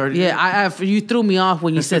 Simpsons already did it? Yeah, you threw me off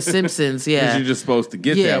when you said Simpsons, yeah. Because you're just supposed to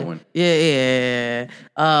get that one. Yeah.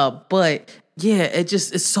 But yeah,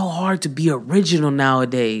 it's so hard to be original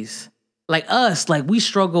nowadays. Like us, like we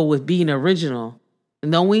struggle with being original,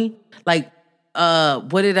 don't we? Like,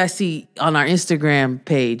 what did I see on our Instagram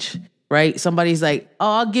page? Right, somebody's like,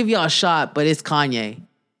 "Oh, I'll give y'all a shot," but it's Kanye.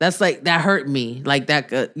 That's like that hurt me. Like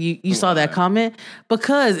that, you saw that comment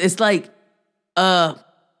because it's like, I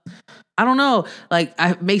don't know. Like,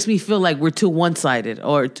 it makes me feel like we're too one sided,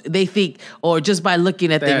 or they think, or just by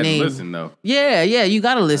looking at the name. Listen though. Yeah, you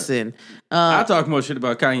gotta listen. I talk more shit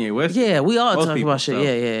about Kanye West. Yeah, we all Most talk people, about shit. so.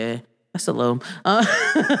 Yeah. That's a low.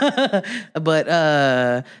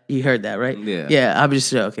 But you heard that, right? Yeah. Yeah, I'm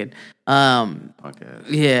just joking. Okay.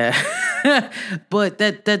 Yeah. But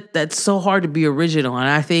that's so hard to be original. And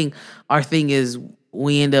I think our thing is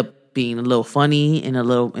we end up being a little funny and a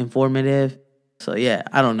little informative. So yeah,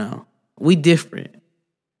 I don't know. We different.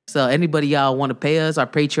 So anybody y'all want to pay us, our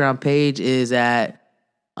Patreon page is at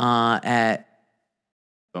You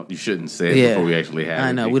shouldn't say it before we actually have it.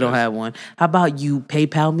 I know, we don't have one. How about you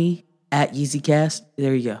PayPal me at YeezyCast?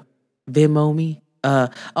 There you go. Venmo me.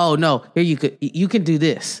 Oh no, here you can do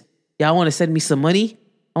this. Y'all want to send me some money?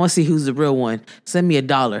 I want to see who's the real one. Send me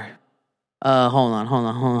 $1. Hold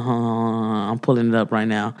on. I'm pulling it up right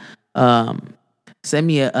now. Send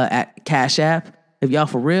me a Cash App. If y'all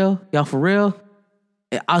for real,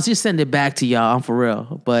 I'll just send it back to y'all. I'm for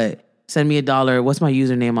real. But send me $1. What's my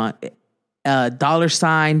username on?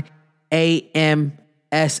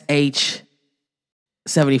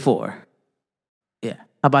 $AMSH74. Yeah. How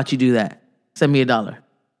about you do that? Send me $1.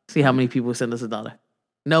 See how many people send us $1.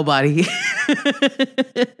 Nobody.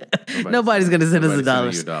 Nobody's gonna send us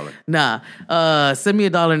 $1. Nah. Send me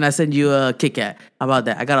 $1 and I send you a Kit Kat. How about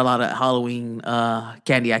that? I got a lot of Halloween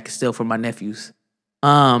candy I can steal from my nephews.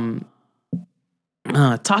 Talking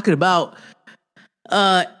about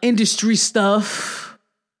industry stuff.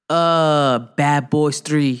 Bad Boys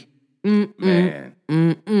 3. Man.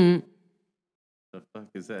 The fuck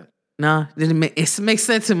is that? Nah, it makes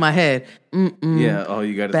sense in my head. Yeah, oh,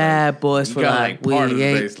 you got Bad Boys for Life. We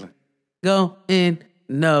ain't going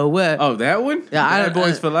nowhere. Oh, that one? Yeah, Bad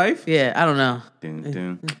Boys for Life? Yeah, I don't know. Dun,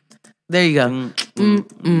 dun. There you go.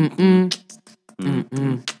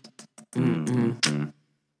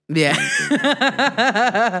 Yeah.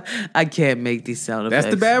 I can't make these sound effects.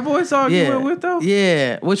 That's the Bad Boys song you went with, though?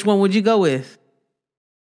 Yeah. Which one would you go with?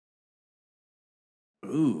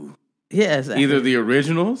 Ooh. Yeah, exactly. Either the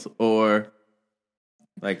originals or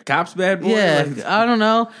like Cops Bad Boys? Yeah, like, I don't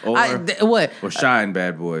know. What? Or Shine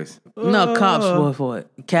Bad Boys. No, Cops.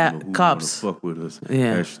 What? Cops. Fuck with us.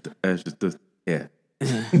 Yeah. Yeah.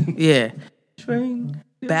 Yeah.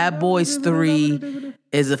 Bad Boys 3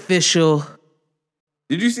 is official.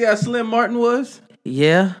 Did you see how Slim Martin was?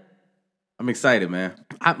 Yeah. I'm excited, man.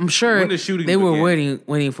 I'm sure When the shooting they were began?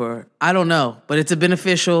 waiting for. I don't know, but it's been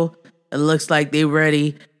official. It looks like they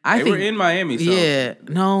ready. They were in Miami. So. Yeah.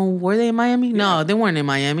 No, were they in Miami? Yeah. No, they weren't in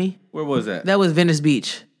Miami. Where was that? That was Venice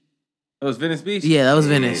Beach. That was Venice Beach? Yeah, that was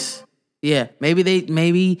Venice. Yeah, maybe they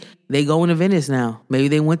going to Venice now. Maybe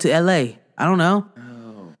they went to LA. I don't know.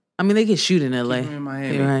 Oh. I mean, they get shoot in LA. Keep them in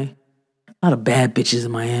Miami. Right. A lot of bad bitches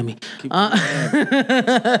in Miami.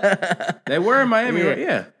 They were in Miami, Yeah. right?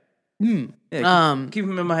 Yeah. Yeah, keep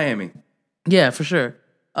them in Miami. Yeah, for sure.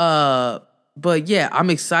 But yeah, I'm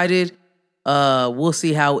excited. We'll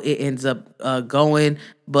see how it ends up going.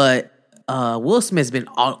 But Will Smith's been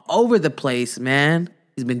all over the place, man.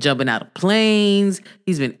 He's been jumping out of planes.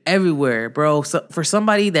 He's been everywhere, bro. So for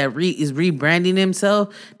somebody that is rebranding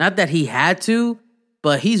himself, not that he had to,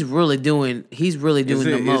 but he's really doing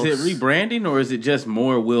the most. Is it rebranding or is it just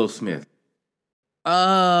more Will Smith?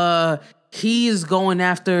 He is going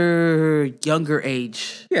after younger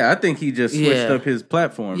age. Yeah, I think he just switched up his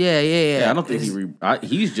platform. Yeah. I don't think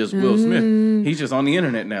he's just Will Smith. He's just on the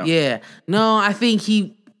internet now. Yeah. No, I think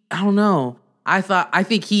I don't know. I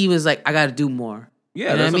think he was like, I got to do more.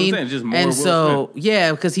 Yeah, You know that's what I mean? I'm saying. Just more and Will so Smith.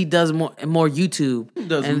 yeah, because he does more YouTube. He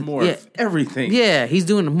does and, more yeah, of everything. Yeah, he's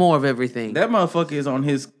doing more of everything. That motherfucker is on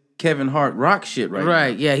his Kevin Hart rock shit right now.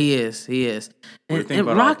 Right, yeah, he is. He is. do you And, think and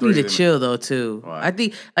about all Rock three need to of them? chill though too. Why? I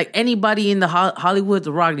think like anybody in the Hollywood,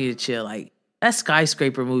 The Rock need to chill. Like that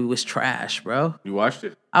Skyscraper movie was trash, bro. You watched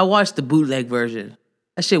it? I watched the bootleg version.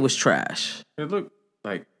 That shit was trash. It looked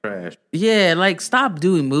like trash. Yeah, like stop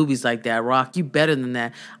doing movies like that, Rock. You better than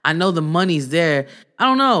that. I know the money's there. I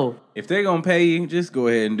don't know. If they're gonna pay you, just go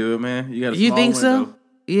ahead and do it, man. You got a You small think window. so?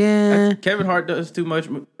 Yeah. Kevin Hart does too much.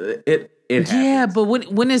 It happens. Yeah, but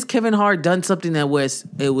when has Kevin Hart done something that was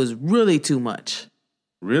really too much?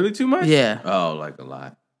 Really too much? Yeah. Oh, like a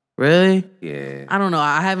lot. Really? Yeah. I don't know.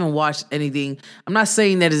 I haven't watched anything. I'm not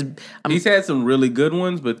saying that is. He's had some really good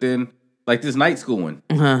ones, but then like this Night School one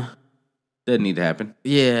doesn't need to happen.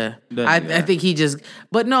 Yeah, Doesn't I that. think he just.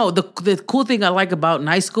 But no, the cool thing I like about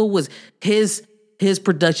Night School was his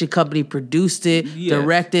production company produced it, Yes.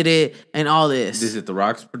 directed it, and all this. Is it the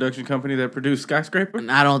Rock's production company that produced Skyscraper?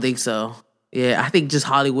 I don't think so. Yeah, I think just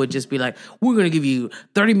Hollywood just be like, we're gonna give you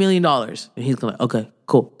 $30 million, and he's gonna like, okay,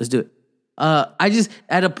 cool, let's do it. I just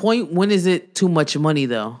at a point, when is it too much money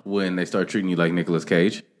though? When they start treating you like Nicolas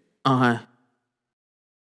Cage.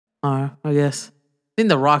 I guess. I think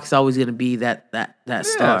The Rock's always gonna be that Yeah,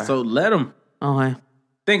 star. so let him. Okay.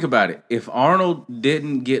 Think about it. If Arnold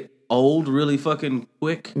didn't get old really fucking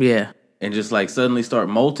quick Yeah. and just like suddenly start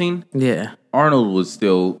molting, Yeah. Arnold would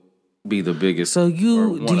still be the biggest. So or you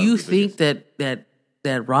one do of you the think biggest.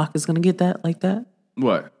 that Rock is gonna get that like that?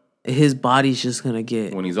 What? His body's just gonna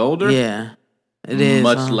get When he's older? yeah. It is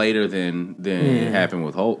much huh? later than it happened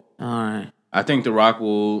with Hulk. All right, I think The Rock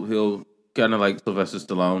he'll kind of like Sylvester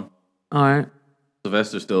Stallone. all right.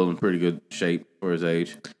 Sylvester's still in pretty good shape for his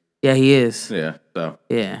age. Yeah, he is. Yeah, so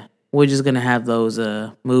Yeah, we're just gonna have those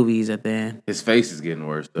movies at the end. his face is getting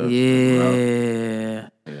worse though. Yeah,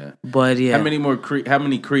 Yeah. but yeah, How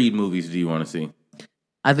many Creed movies do you want to see?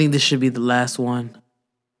 I think this should be the last one.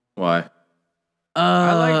 Why?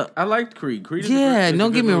 I liked Creed. Creed. Is Yeah, is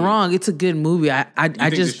don't good get me movie. wrong. It's a good movie. I You think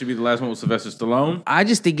this just should be the last one with Sylvester Stallone? I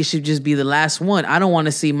just think it should just be the last one. I don't want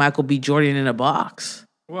to see Michael B. Jordan in a box.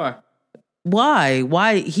 Why? Why?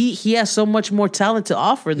 Why? He has so much more talent to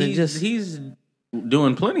offer than He's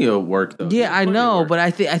doing plenty of work though. Yeah, I know, but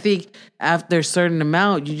I think after a certain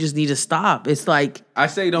amount, you just need to stop. It's like I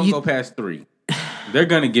say don't go past 3. They're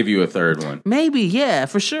gonna give you a third one. maybe, yeah,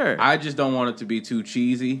 for sure. I just don't want it to be too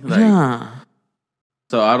cheesy. Like, Yeah,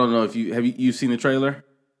 so I don't know if you've seen the trailer.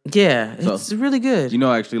 yeah, So, it's really good. You know,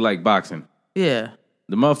 I actually like boxing. Yeah,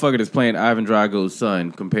 The motherfucker that's playing Ivan Drago's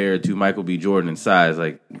son compared to Michael B. Jordan in size,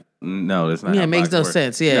 like, no, that's not. Yeah, how it makes boxing no works.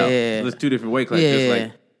 sense. Yeah, yeah. It's 2 different weight classes. Yeah, Just yeah.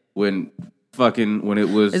 like when it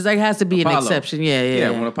was. it's like it has to be an Apollo. exception. Yeah.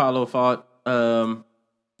 When Apollo fought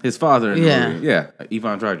his father in the Yeah. movie. Yeah,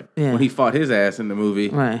 Ivan Drago. Yeah. When he fought his ass in the movie,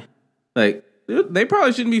 Right. like they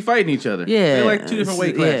probably shouldn't be fighting each other. Yeah, they're like 2 different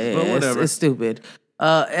weight classes, but whatever. It's stupid.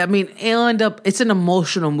 I mean, it'll end up. It's an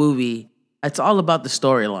emotional movie. It's all about the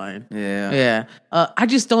storyline. yeah, Yeah. I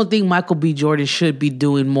just don't think Michael B. Jordan should be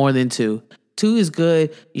doing more than 2. 2 is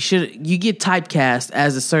good. You get typecast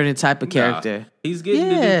as a certain type of character. Nah, he's getting to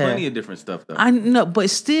do Yeah. plenty of different stuff though. I know, but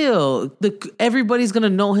still, everybody's gonna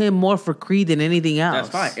know him more for Creed than anything else.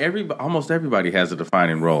 That's fine. Almost everybody has a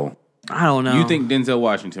defining role. I don't know. You think Denzel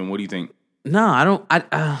Washington? What do you think? No, I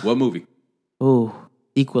don't. What movie? Oh,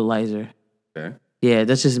 Equalizer. Okay. Yeah,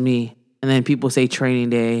 that's just me. And then people say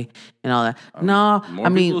Training Day and all that. No, More I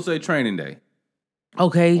mean, people say Training Day.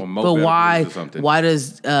 okay, or Mo but Better why? Blues or something. Why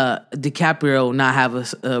does DiCaprio not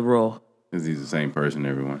have a role? Because he's the same person,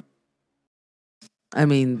 everyone. I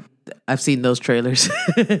mean, I've seen those trailers.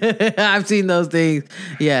 I've seen those things.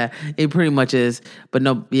 Yeah, it pretty much is. But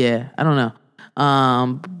no, yeah, I don't know.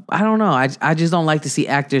 I don't know. I just don't like to see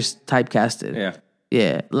actors typecasted. Yeah.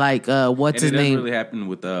 Yeah, like what's And his it doesn't name? really happen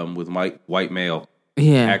with white male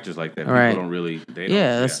Yeah, actors like that. People Right. don't really. They don't,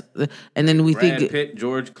 yeah. That's, and then we Brad think, Pitt,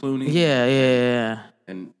 George Clooney, yeah,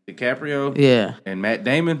 and DiCaprio, yeah, and Matt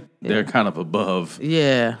Damon. They're kind of above.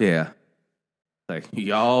 yeah. Yeah. Like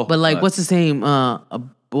y'all. But like, what's his name?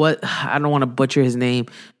 What I don't want to butcher his name.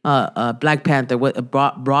 Black Panther. What?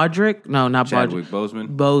 Broderick? No, not Chadwick Broderick.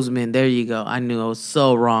 Boseman? Boseman. There you go. I knew I was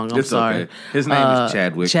so wrong. I'm It's sorry. okay. His name is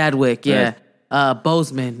Chadwick. Chadwick. Yeah. Yes.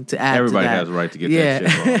 Boseman to add. Everybody to that. has a right to get that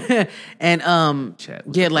shit wrong. And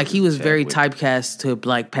Chadwick. yeah, like he was very Chadwick. typecast to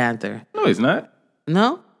Black Panther. No, he's not.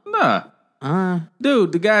 No. Nah.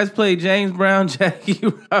 Dude, the guys played James Brown, Jackie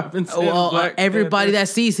Robinson, Black Everybody Panther. that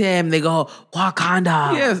sees him, they go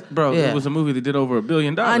Wakanda. Yes, bro. Yeah. It was a movie that did over $1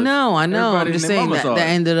 billion. I know. Everybody I'm just and their saying mama that saw that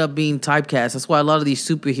it. ended up being typecast. That's why a lot of these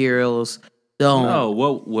superheroes, Don't. No,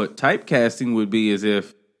 what typecasting would be is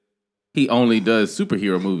if he only does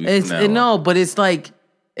superhero movies. It's from now on. no, but it's like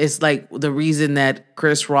the reason that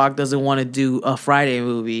Chris Rock doesn't want to do a Friday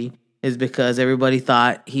movie is because everybody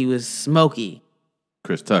thought he was Smokey.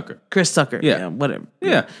 Chris Tucker. Yeah, whatever.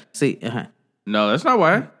 Yeah. See, No, that's not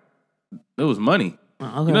why. It was money.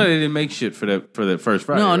 okay. You know they didn't make shit for that first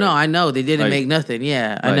Friday. No, right? I know they didn't Like- make nothing.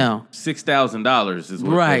 Yeah, I know. $6,000 is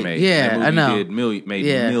what Right, they made. yeah, that movie I know. made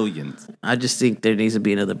Yeah. millions. I just think there needs to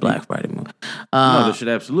be another Black Friday movie. No, there should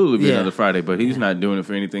absolutely be yeah. another Friday, but he's not doing it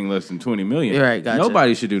for anything less than $20 million. You're right, gotcha.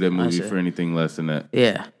 Nobody should do that movie Gotcha. for anything less than that.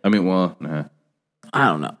 Yeah, I mean, well, nah. I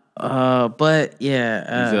don't know. But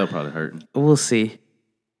yeah, Denzel probably hurting. we'll see.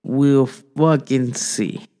 We'll fucking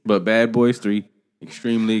see. But Bad Boys 3,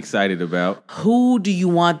 extremely excited about. Who do you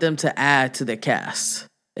want them to add to the cast?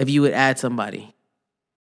 If you would add somebody,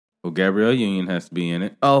 Well, Gabrielle Union has to be in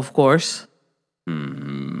it. oh, of course,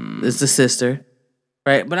 Hmm. it's the sister,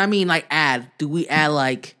 right? But I mean, like, do we add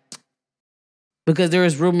like? Because there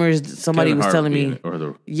was rumors. Somebody Kevin was Hart telling would be me, in it, or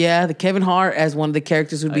the the Kevin Hart as one of the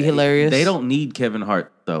characters would be hilarious. They don't need Kevin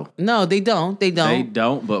Hart though. No, they don't. They don't. They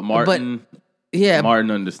don't. But Martin Yeah.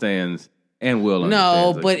 understands and will No,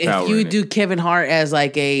 understands. but if you do Kevin Hart as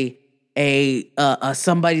like a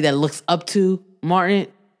somebody that looks up to Martin,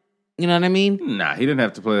 you know what I mean? Nah, he didn't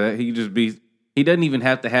have to play that. He could just be. He doesn't even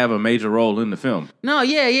have to have a major role in the film. No,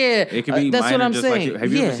 yeah. It could be that's minor, what I'm just saying. like.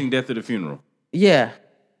 Have you ever seen Death at a Funeral? Yeah.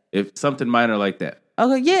 If something minor like that.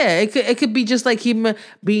 Okay, yeah. It could be just like him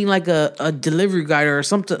being like a delivery guy or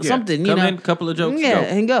something. Yeah. Something. Come You know, in, couple of jokes, Yeah, go.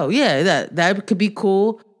 and go. Yeah, that could be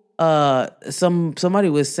cool. Somebody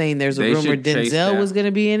was saying there's a They rumor should chase Denzel that. was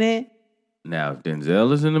gonna be in it. Now, if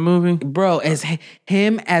Denzel is in the movie, Bro, as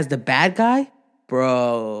him as the bad guy,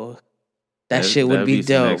 bro, that shit would that'd be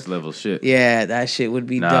some dope. next level shit. Yeah, that shit would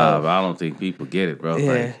be Nah, dope. but I don't think people get it, bro.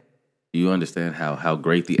 Yeah. Like, do you understand how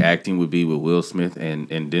great the acting would be with Will Smith and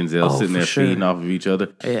Denzel Oh, sitting for there sure. feeding off of each other?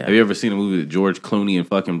 Yeah. Have you ever seen a movie that George Clooney and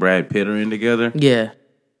fucking Brad Pitt are in together? Yeah.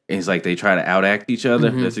 And it's like they try to outact each other.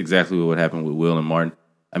 Mm-hmm. That's exactly what would happen with Will and Martin.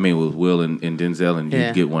 I mean, with Will and Denzel, and Yeah.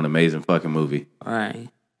 you get one amazing fucking movie. All right.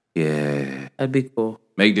 Yeah. That'd be cool.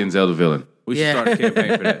 Make Denzel the villain. We should Yeah. start a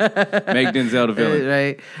campaign for that. Make Denzel the villain.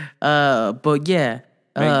 Right. But yeah.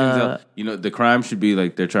 Make Denzel. You know, the crime should be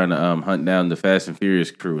like they're trying to hunt down the Fast and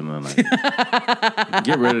Furious crew, and they're like,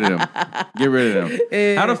 get rid of them. Get rid of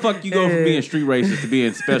them. How the fuck you go from being street racers to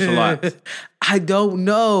being special ops? I don't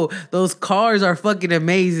know. Those cars are fucking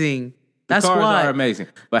amazing. That's Cars why. are amazing.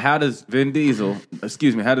 But how does how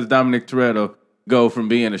does Dominic Toretto go from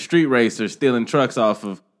being a street racer, stealing trucks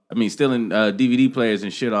stealing DVD players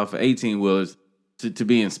and shit off of 18-wheelers to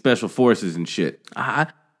being special forces and shit?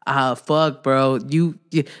 Fuck, bro.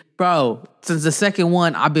 Bro, since the second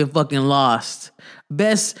one, I've been fucking lost.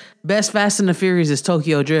 Best Fast and the Furious is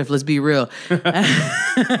Tokyo Drift. Let's be real.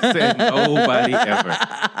 Said nobody ever.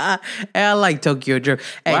 And I like Tokyo Drift.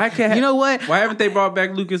 Hey, you know what? Why haven't they brought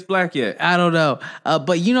back Lucas Black yet? I don't know.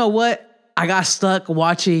 But you know what? I got stuck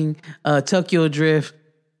watching Tokyo Drift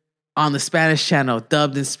on the Spanish channel,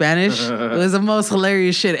 dubbed in Spanish. It was the most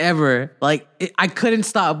hilarious shit ever. Like, I couldn't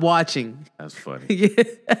stop watching. That's funny. Yeah.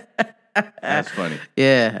 That's funny.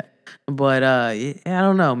 Yeah. But I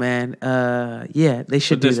don't know, man. Yeah, they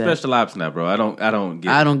should But do they're that. special ops now, bro. I don't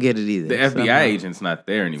get I it. don't get it either. The FBI somehow. agent's not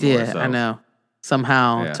there anymore. Yeah, so. I know.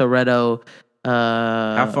 Somehow Yeah. Toretto.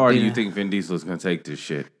 How far do you think Vin Diesel's gonna take this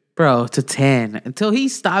shit? Bro, to 10 until he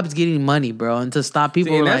stops getting money, bro, and to stop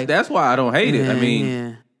people See, and like that's why I don't hate it. I mean,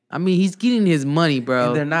 yeah. I mean, he's getting his money,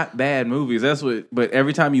 bro. they're not bad movies. That's what. But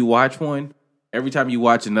every time you watch one, every time you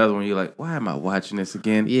watch another one, you're like, why am I watching this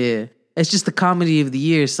again? Yeah, it's just the comedy of the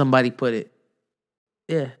year. Somebody put it.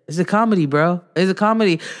 Yeah, it's a comedy, bro. It's a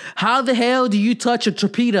comedy. How the hell do you touch a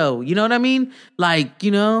torpedo? You know what I mean? Like,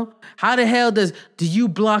 you know, how the hell do you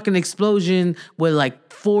block an explosion with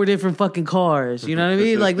like 4 different fucking cars? You know what I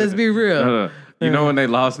mean? Like, let's be real. You know when they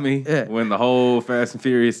lost me? Yeah. When the whole Fast and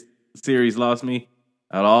Furious series lost me?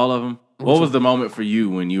 Out of all of them? What was the moment for you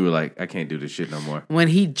when you were like, I can't do this shit no more? When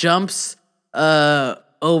he jumps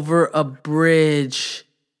over a bridge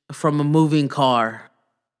from a moving car.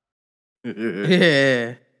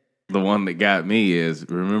 Yeah. The one that got me is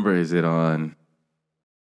it on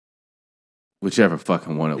whichever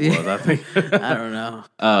fucking one it was, I think. I don't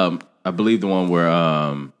know. I believe the one where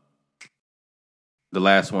the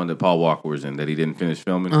last one that Paul Walker was in that he didn't finish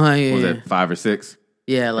filming. Oh, yeah, Was yeah. that 5 or 6?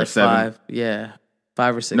 Yeah, like 7? 5. Yeah.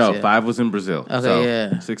 5 or 6. No, yeah. 5 was in Brazil. Okay, so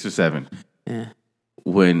yeah. 6 or 7. Yeah.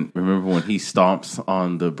 Remember when he stomps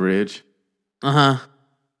on the bridge? Uh-huh.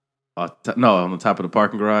 On the top of the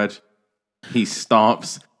parking garage. He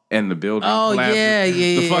stomps and the building Oh, collapses. yeah.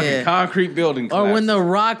 The fucking yeah. concrete building collapses. Or when The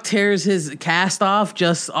Rock tears his cast off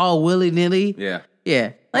just all willy-nilly. Yeah.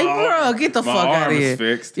 Yeah. Like, bro, get the My fuck out arm of is here.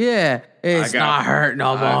 fixed. Yeah. It's not hurt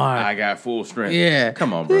no more. I got full strength. Yeah.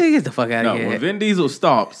 Come on, bro. Yeah, get the fuck out No, of here. when Vin Diesel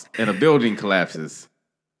stomps and a building collapses,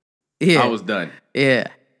 yeah. I was done. Yeah.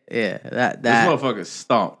 Yeah. That. This motherfucker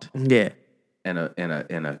stomped Yeah. and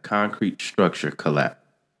a concrete structure collapsed.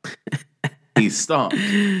 He stomped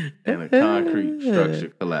and a concrete structure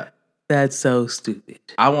collapsed. That's so stupid.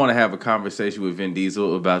 I want to have a conversation with Vin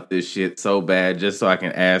Diesel about this shit so bad, just so I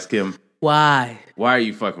can ask him, Why? why are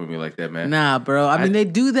you fucking with me like that, man? Nah, bro. I mean, they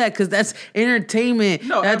do that because that's entertainment.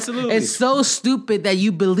 No, that's, absolutely. It's so stupid that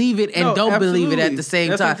you believe it and No, don't believe it at absolutely. the same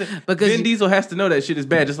That's what time. I'm saying. Because Vin Diesel has to know that shit is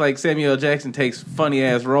bad, just like Samuel L. Jackson takes funny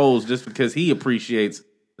ass roles just because he appreciates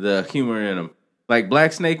the humor in them. Like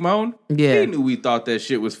Black Snake Moan, Yeah. he knew we thought that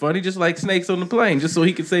shit was funny, just like Snakes on the Plane, just so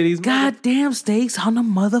he could say these. goddamn steaks on the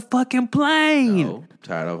motherfucking plane. Oh, I'm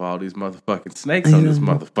tired of all these motherfucking snakes on this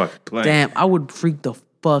motherfucking plane. Damn, I would freak the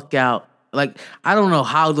fuck out. Like, I don't know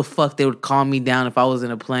how the fuck they would calm me down if I was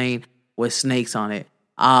in a plane with snakes on it.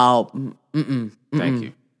 Thank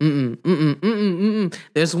you.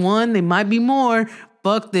 There's one, there might be more.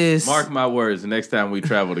 Fuck this. Mark my words. The next time we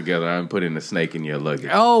travel together, I'm putting a snake in your luggage.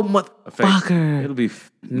 Oh, A face. motherfucker. It'll be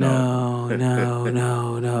No.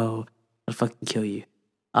 I'll fucking kill you.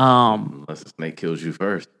 Unless the snake kills you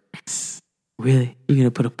first. Really? You're gonna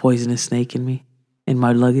put a poisonous snake in me? In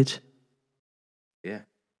my luggage? Yeah.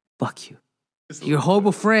 Fuck you. You're a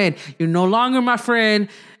horrible friend. You're no longer my friend.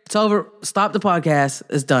 It's over. Stop the podcast.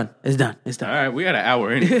 It's done. All right, we had an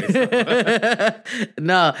hour anyway.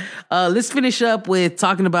 No. Let's finish up with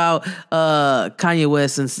talking about Kanye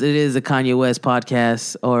West, since it is a Kanye West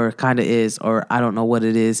podcast, or kind of is, or I don't know what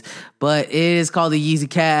it is, but it is called the Yeezy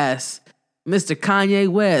Cast. Mr. Kanye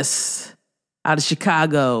West out of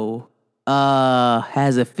Chicago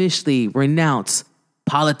has officially renounced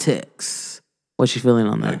politics. What you feeling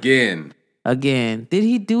on that? Again. Did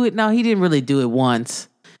he do it? No, he didn't really do it once.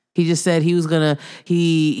 He just said he was gonna,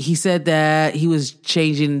 he said that he was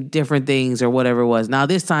changing different things or whatever it was. Now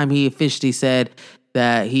this time he officially said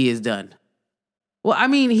that he is done. Well, I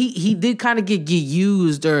mean, he did kind of get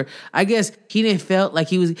used, or I guess he didn't felt like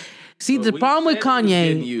he was. See, But the we problem with said he was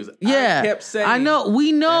getting Kanye, used. I yeah, kept saying I know,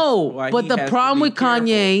 we know, that's why but he the has to problem be with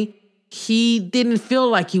Kanye, he didn't feel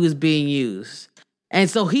like he was being used. And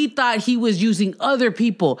so he thought he was using other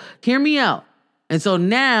people. Hear me out. And so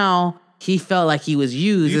now he felt like he was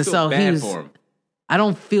used. You and feel so bad he was, for him. I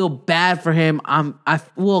don't feel bad for him.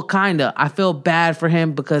 Kinda. I feel bad for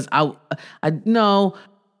him because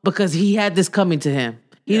because he had this coming to him.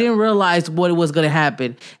 He didn't realize what was going to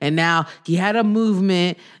happen. And now he had a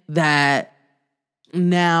movement that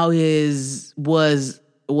now was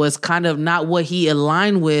kind of not what he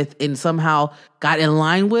aligned with, and somehow got in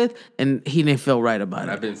line with, and he didn't feel right about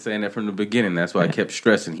I've it. been saying that from the beginning. That's why I kept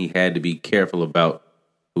stressing he had to be careful about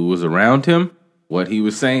who was around him, what he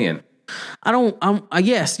was saying.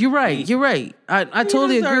 Yes, you're right. You're right. I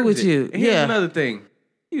totally agree deserves with it. you. And here's Yeah. another thing.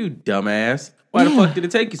 You dumbass. Why the fuck did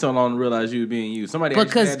it take you so long to realize you were being used? Somebody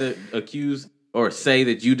actually had to accuse or say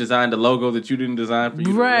that you designed a logo that you didn't design for you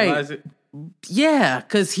to realize it? Yeah,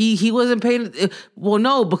 because he wasn't paying. Well,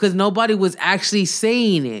 no, because nobody was actually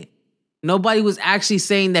saying it. Nobody was actually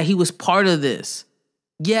saying that he was part of this.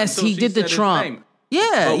 Yes, Until he she did the said his Trump. name.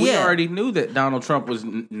 Yeah, But we yeah. already knew that Donald Trump was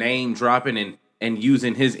name dropping and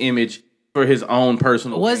using his image for his own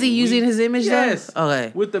personal Was he gain. using his image though? Yes.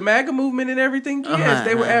 Okay. With the MAGA movement and everything, yes,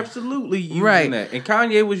 they were absolutely using that. And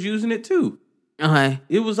Kanye was using it too. Okay.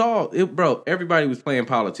 It was bro, everybody was playing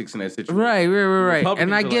politics in that situation. Right. Republicans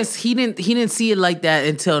And I are guess he didn't see it like that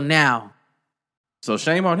until now. So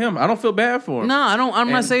shame on him. I don't feel bad for him. No, I don't. I'm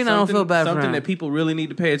not And saying I don't feel bad for him. Something that people really need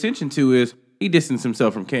to pay attention to is he distanced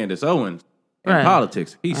himself from Candace Owens in Right.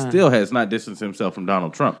 politics. He still has not distanced himself from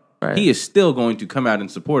Donald Trump. Right. He is still going to come out in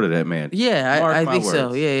support of that man. Yeah, Mark I my think so.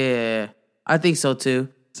 words. Yeah. I think so too.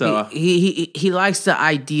 So, he likes the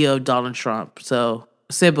idea of Donald Trump. So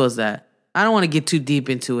simple as that. I don't want to get too deep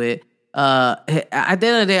into it. At the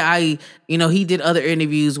end of the day, he did other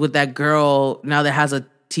interviews with that girl now that has a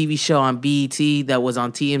TV show on BET that was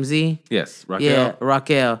on TMZ. Yes, Raquel. Yeah,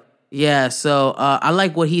 Raquel. Yeah, so I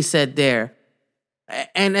like what he said there.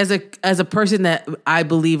 And as a person that I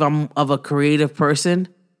believe I'm of a creative person,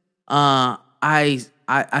 I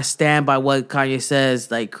stand by what Kanye says.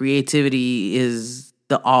 Like, creativity is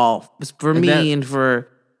the all for me and for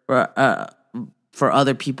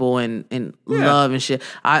other people and love and shit.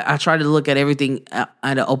 I try to look at everything at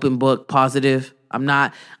an open book, positive.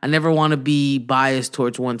 I never want to be biased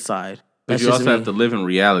towards one side. But That's you just also me. have to live in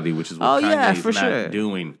reality, which is what Kanye's for not sure.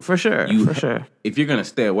 doing. For sure. For sure. If you're gonna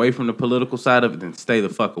stay away from the political side of it, then stay the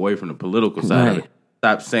fuck away from the political side of Right. it.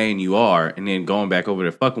 Stop saying you are, and then going back over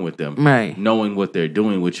there fucking with them, Right. knowing what they're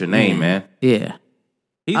doing with your name, man. Yeah.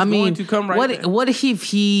 He's I mean, going to come right back. what if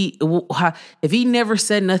he never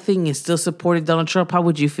said nothing and still supported Donald Trump? How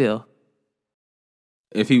would you feel?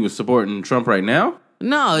 If he was supporting Trump right now,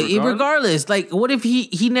 No, regardless. Like, what if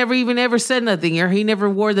he never even ever said nothing, or he never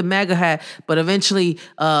wore the MAGA hat, but eventually,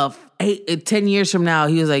 10 years from now,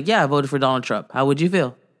 he was like, "Yeah, I voted for Donald Trump." How would you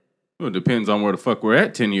feel? well, it depends on where the fuck we're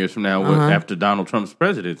at 10 years from now after Donald Trump's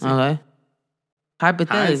presidency. Okay.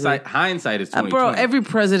 Hypothetically, Hindsight is 2020. bro, every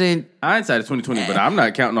president. Hindsight is 2020, but I'm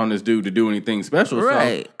not counting on this dude to do anything special.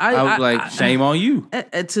 Right. So I was like, shame on you.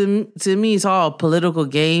 To me, it's all a political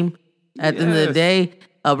game. At the end of the day,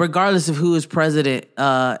 regardless of who is president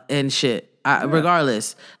and shit.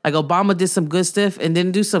 Regardless, like Obama did some good stuff and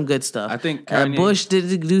didn't do some good stuff. I think Kanye- Bush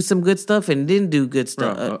did do some good stuff and didn't do good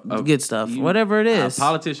stuff. Good stuff, whatever it is. A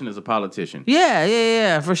politician is a politician.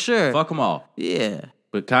 Yeah, for sure. Fuck them all. Yeah,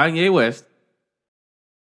 But Kanye West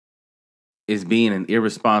is being an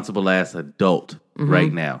irresponsible ass adult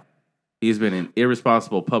right now. He has been an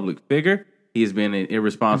irresponsible public figure. He has been an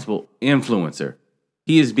irresponsible influencer.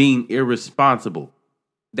 He is being irresponsible.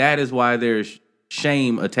 That is why there's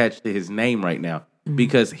shame attached to his name right now,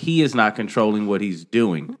 because he is not controlling what he's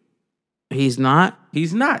doing. he's not.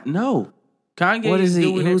 He's not. No. Kanye What is he?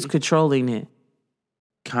 doing Who's it. controlling it?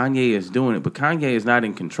 Kanye is doing it, but Kanye is not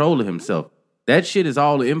in control of himself. That shit is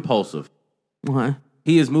all impulsive. What?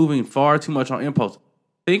 He is moving far too much on impulse.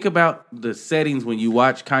 Think about the settings when you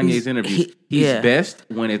watch Kanye's interviews. He's best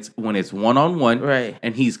when it's one-on-one, Right.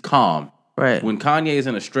 and he's calm. Right. When Kanye is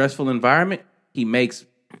in a stressful environment, he makes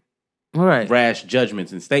Right. rash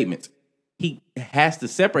judgments and statements. He has to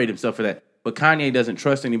separate himself for that. But Kanye doesn't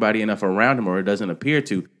trust anybody enough around him, or it doesn't appear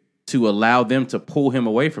to allow them to pull him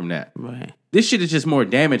away from that. Right. This shit is just more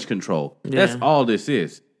damage control. That's all this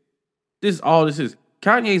is. This is all this is.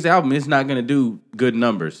 Kanye's album is not going to do good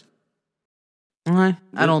numbers. Okay.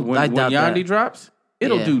 I doubt when Yandhi that. drops,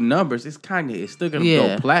 it'll Yeah. do numbers. It's Kanye. It's still going to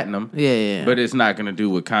Yeah. go platinum. Yeah. But it's not going to do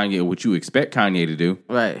what you expect Kanye to do.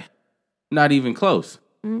 Right. Not even close.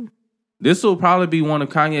 This will probably be one of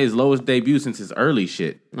Kanye's lowest debuts since his early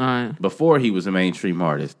shit, All right. before he was a mainstream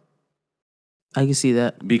artist. I can see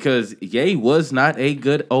that. Because Ye was not a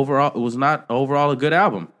good overall. It was not overall a good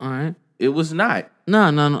album. All right. It was not. No.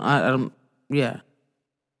 I don't. Yeah.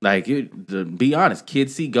 Like, to be honest,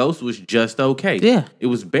 Kids See Ghosts was just okay. Yeah. It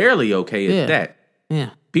was barely okay at Yeah. that. Yeah.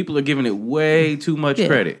 People are giving it way too much Yeah.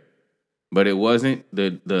 credit. But it wasn't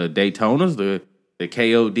the Daytonas, the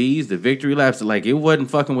KODs, the victory laps. Like, it wasn't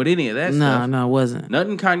fucking with any of that stuff. No, it wasn't.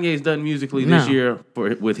 Nothing Kanye's done musically this No. year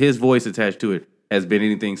with his voice attached to it has been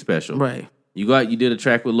anything special. Right. You go out, you did a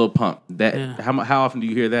track with Lil Pump. That Yeah. how often do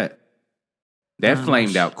you hear that? That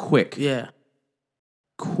flamed out quick. Yeah.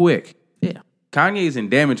 Quick. Yeah. Kanye's in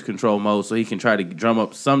damage control mode, so he can try to drum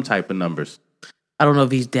up some type of numbers. I don't know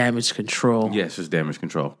if he's damage control. Yes, it's damage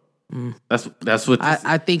control. That's what this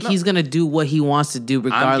I think he's gonna do what he wants to do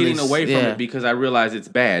regardless. I'm getting away from Yeah. it because I realize it's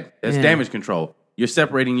bad. That's Yeah. damage control. You're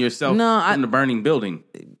separating yourself from the burning building.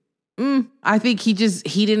 I think he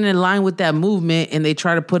didn't align with that movement, and they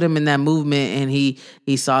tried to put him in that movement, and he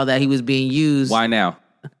saw that he was being used. Why now?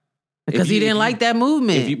 Because he didn't like that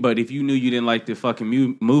movement. But if you knew you didn't like the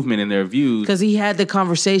fucking movement and their views, Because he had the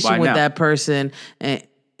conversation Why with now? that person, and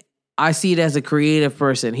I see it as a creative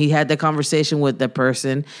person. He had the conversation with that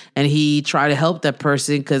person, and he tried to help that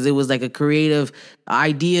person because it was like a creative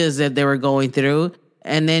ideas that they were going through,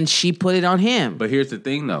 and then she put it on him. but here's the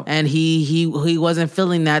thing though. And he wasn't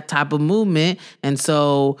feeling that type of movement, and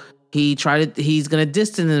so he's gonna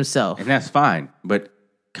distance himself. And that's fine. But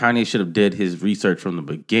Kanye should have did his research from the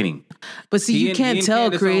beginning. But see, you can't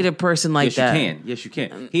tell a creative person like yes, that. Yes, you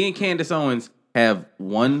can. He and Candace Owens have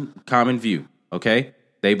one common view, okay?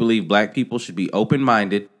 They believe black people should be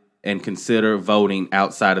open-minded and consider voting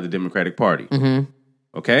outside of the Democratic Party. Mm-hmm.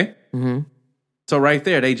 Okay? Mm-hmm. So right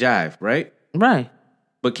there, they jive, right? Right.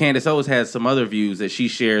 But Candace Owens has some other views that she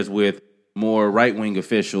shares with more right-wing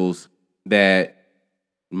officials that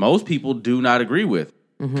most people do not agree with.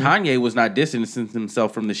 Mm-hmm. Kanye was not distancing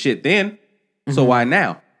himself from the shit then, so why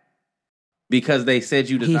now? Because they said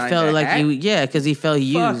you He designed felt that like act? because he felt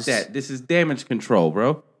Fuck used. that. This is damage control,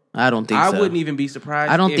 bro. I don't think so. I wouldn't even be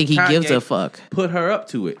surprised. I don't if think he gives Kanye a fuck. Put her up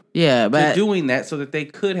to it. Yeah, To but doing that so that they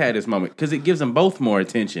could have this moment because it gives them both more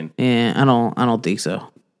attention. yeah, I don't think so.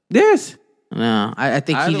 This. No, I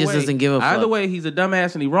think he just doesn't give a fuck. Either way, he's a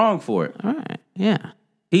dumbass and he's wrong for it. All right. Yeah.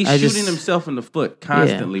 He's shooting himself in the foot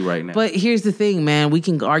constantly right now. But here's the thing, man. We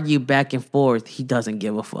can argue back and forth. He doesn't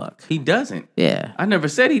give a fuck. He doesn't. Yeah. I never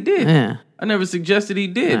said he did. Yeah. I never suggested he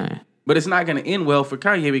did. Right. But it's not going to end well for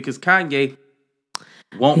Kanye because Kanye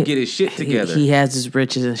won't get his shit together. He has his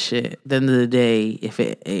riches and shit. At the end of the day,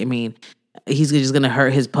 he's just going to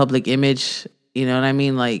hurt his public image. You know what I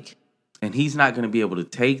mean? Like, and he's not going to be able to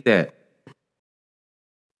take that.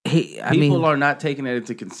 People are not taking that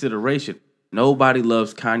into consideration. Nobody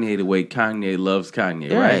loves Kanye the way Kanye loves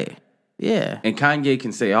Kanye, right? Yeah. And Kanye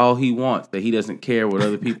can say all he wants, that he doesn't care what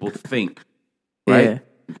other people think, right? Yeah.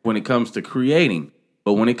 When it comes to creating.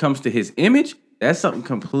 But when it comes to his image, that's something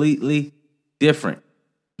completely different.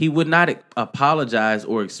 He would not apologize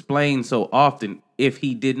or explain so often if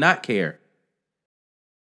he did not care.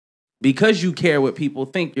 Because you care what people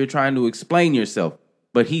think, you're trying to explain yourself.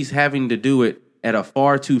 But he's having to do it at a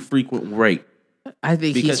far too frequent rate. I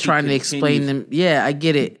think he's trying to explain them. Yeah, I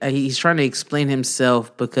get it. He's trying to explain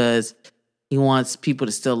himself because he wants people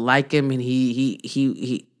to still like him, and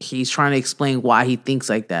he's trying to explain why he thinks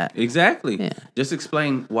like that. Exactly. Yeah. Just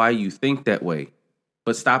explain why you think that way.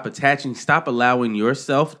 But stop allowing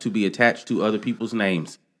yourself to be attached to other people's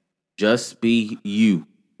names. Just be you.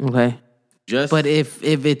 Okay. But if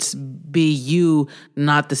it's be you,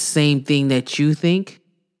 not the same thing that you think,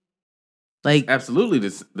 like absolutely,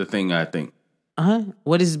 this the thing I think.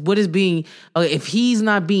 What is being? Okay, if he's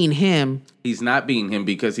not being him, he's not being him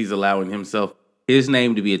because he's allowing his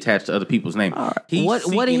name to be attached to other people's names. He's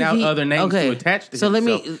seeking out other names to attach to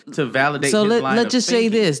himself to validate. So his line let's just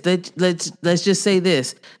thinking. say this. Let's just say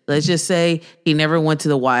this. Let's just say he never went to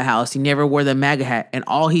the White House. He never wore the MAGA hat, and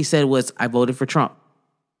all he said was, "I voted for Trump."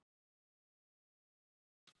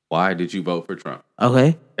 Why did you vote for Trump?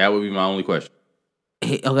 Okay, that would be my only question.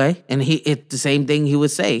 It's the same thing he would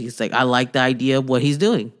say. He's like, I like the idea of what he's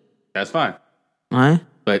doing. That's fine. All right.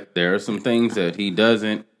 But there are some things that he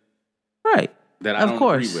doesn't. Right. That I don't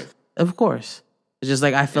agree with. Of course. It's just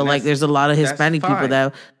like I feel like there's a lot of Hispanic people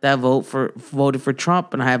that voted for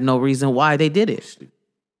Trump, and I have no reason why they did it.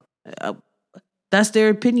 That's their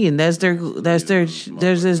opinion. That's this.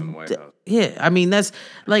 Yeah, I mean that's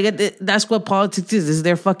what politics is. Is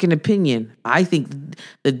their fucking opinion. I think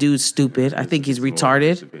the dude's stupid. I think he's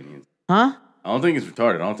retarded. Huh? I don't think he's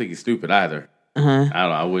retarded. I don't think he's stupid either. I don't know.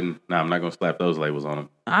 I wouldn't. No, I'm not gonna slap those labels on him.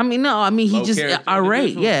 I mean, no. I mean, he just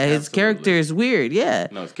irate. Yeah, his character is weird. Yeah.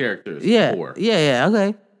 No, his character is poor. Yeah.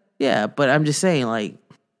 Okay. Yeah, but I'm just saying, like,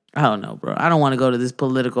 I don't know, bro. I don't want to go to this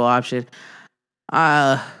political option. We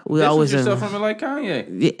always yourself from it like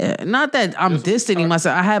Kanye. Yeah, not that I'm distancing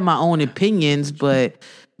myself. I have my own opinions, but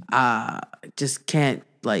just can't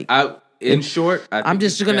like. In short, I'm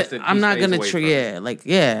just gonna. I'm not gonna.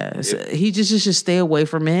 He just should stay away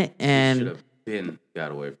from it, and he should have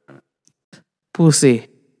got away from it. We'll see.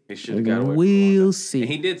 He should have got away. We'll see.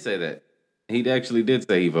 And he did say that. He actually did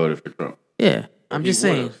say he voted for Trump. Yeah, I'm just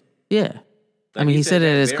saying. Yeah, I mean, he said it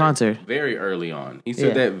at his concert very early on. He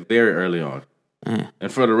said that very early on.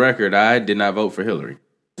 And for the record, I did not vote for Hillary.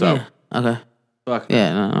 So okay, fuck no.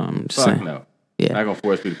 Yeah, no, I'm just saying. No. Yeah, not gonna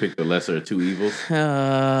force me to pick the lesser of two evils.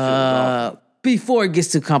 Before it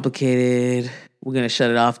gets too complicated, we're gonna shut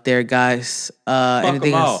it off there, guys.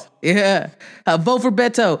 Anything else? Yeah, vote for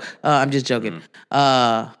Beto. I'm just joking.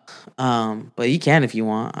 But you can if you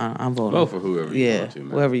want. I'm voting. Vote for whoever you want to, man.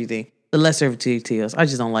 Whoever you think. The lesser of two evils. I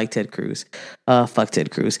just don't like Ted Cruz. Fuck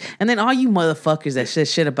Ted Cruz. And then all you motherfuckers that said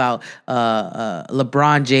shit about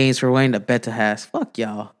LeBron James for wearing the Beto hat. Fuck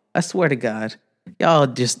y'all. I swear to God. Y'all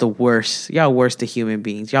just the worst. Y'all worse than human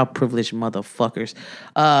beings. Y'all privileged motherfuckers.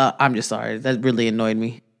 I'm just sorry. That really annoyed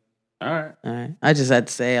me. All right. I just had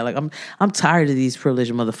to say, like, I'm tired of these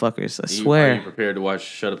privileged motherfuckers. I swear. Are you prepared to watch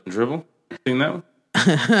Shut Up and Dribble? Seen that one?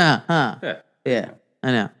 Yeah.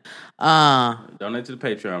 I know. Donate to the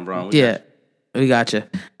Patreon, bro. We got you.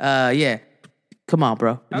 Yeah. Come on,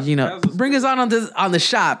 bro. Bring us on the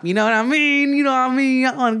shop. You know what I mean? I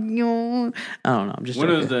don't know. I'm just. When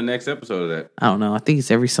joking. is the next episode of that? I don't know. I think it's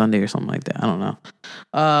every Sunday or something like that. I don't know.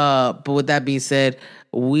 But with that being said,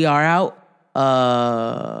 we are out.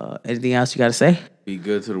 Anything else you got to say? Be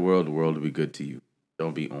good to the world will be good to you.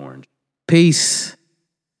 Don't be orange. Peace.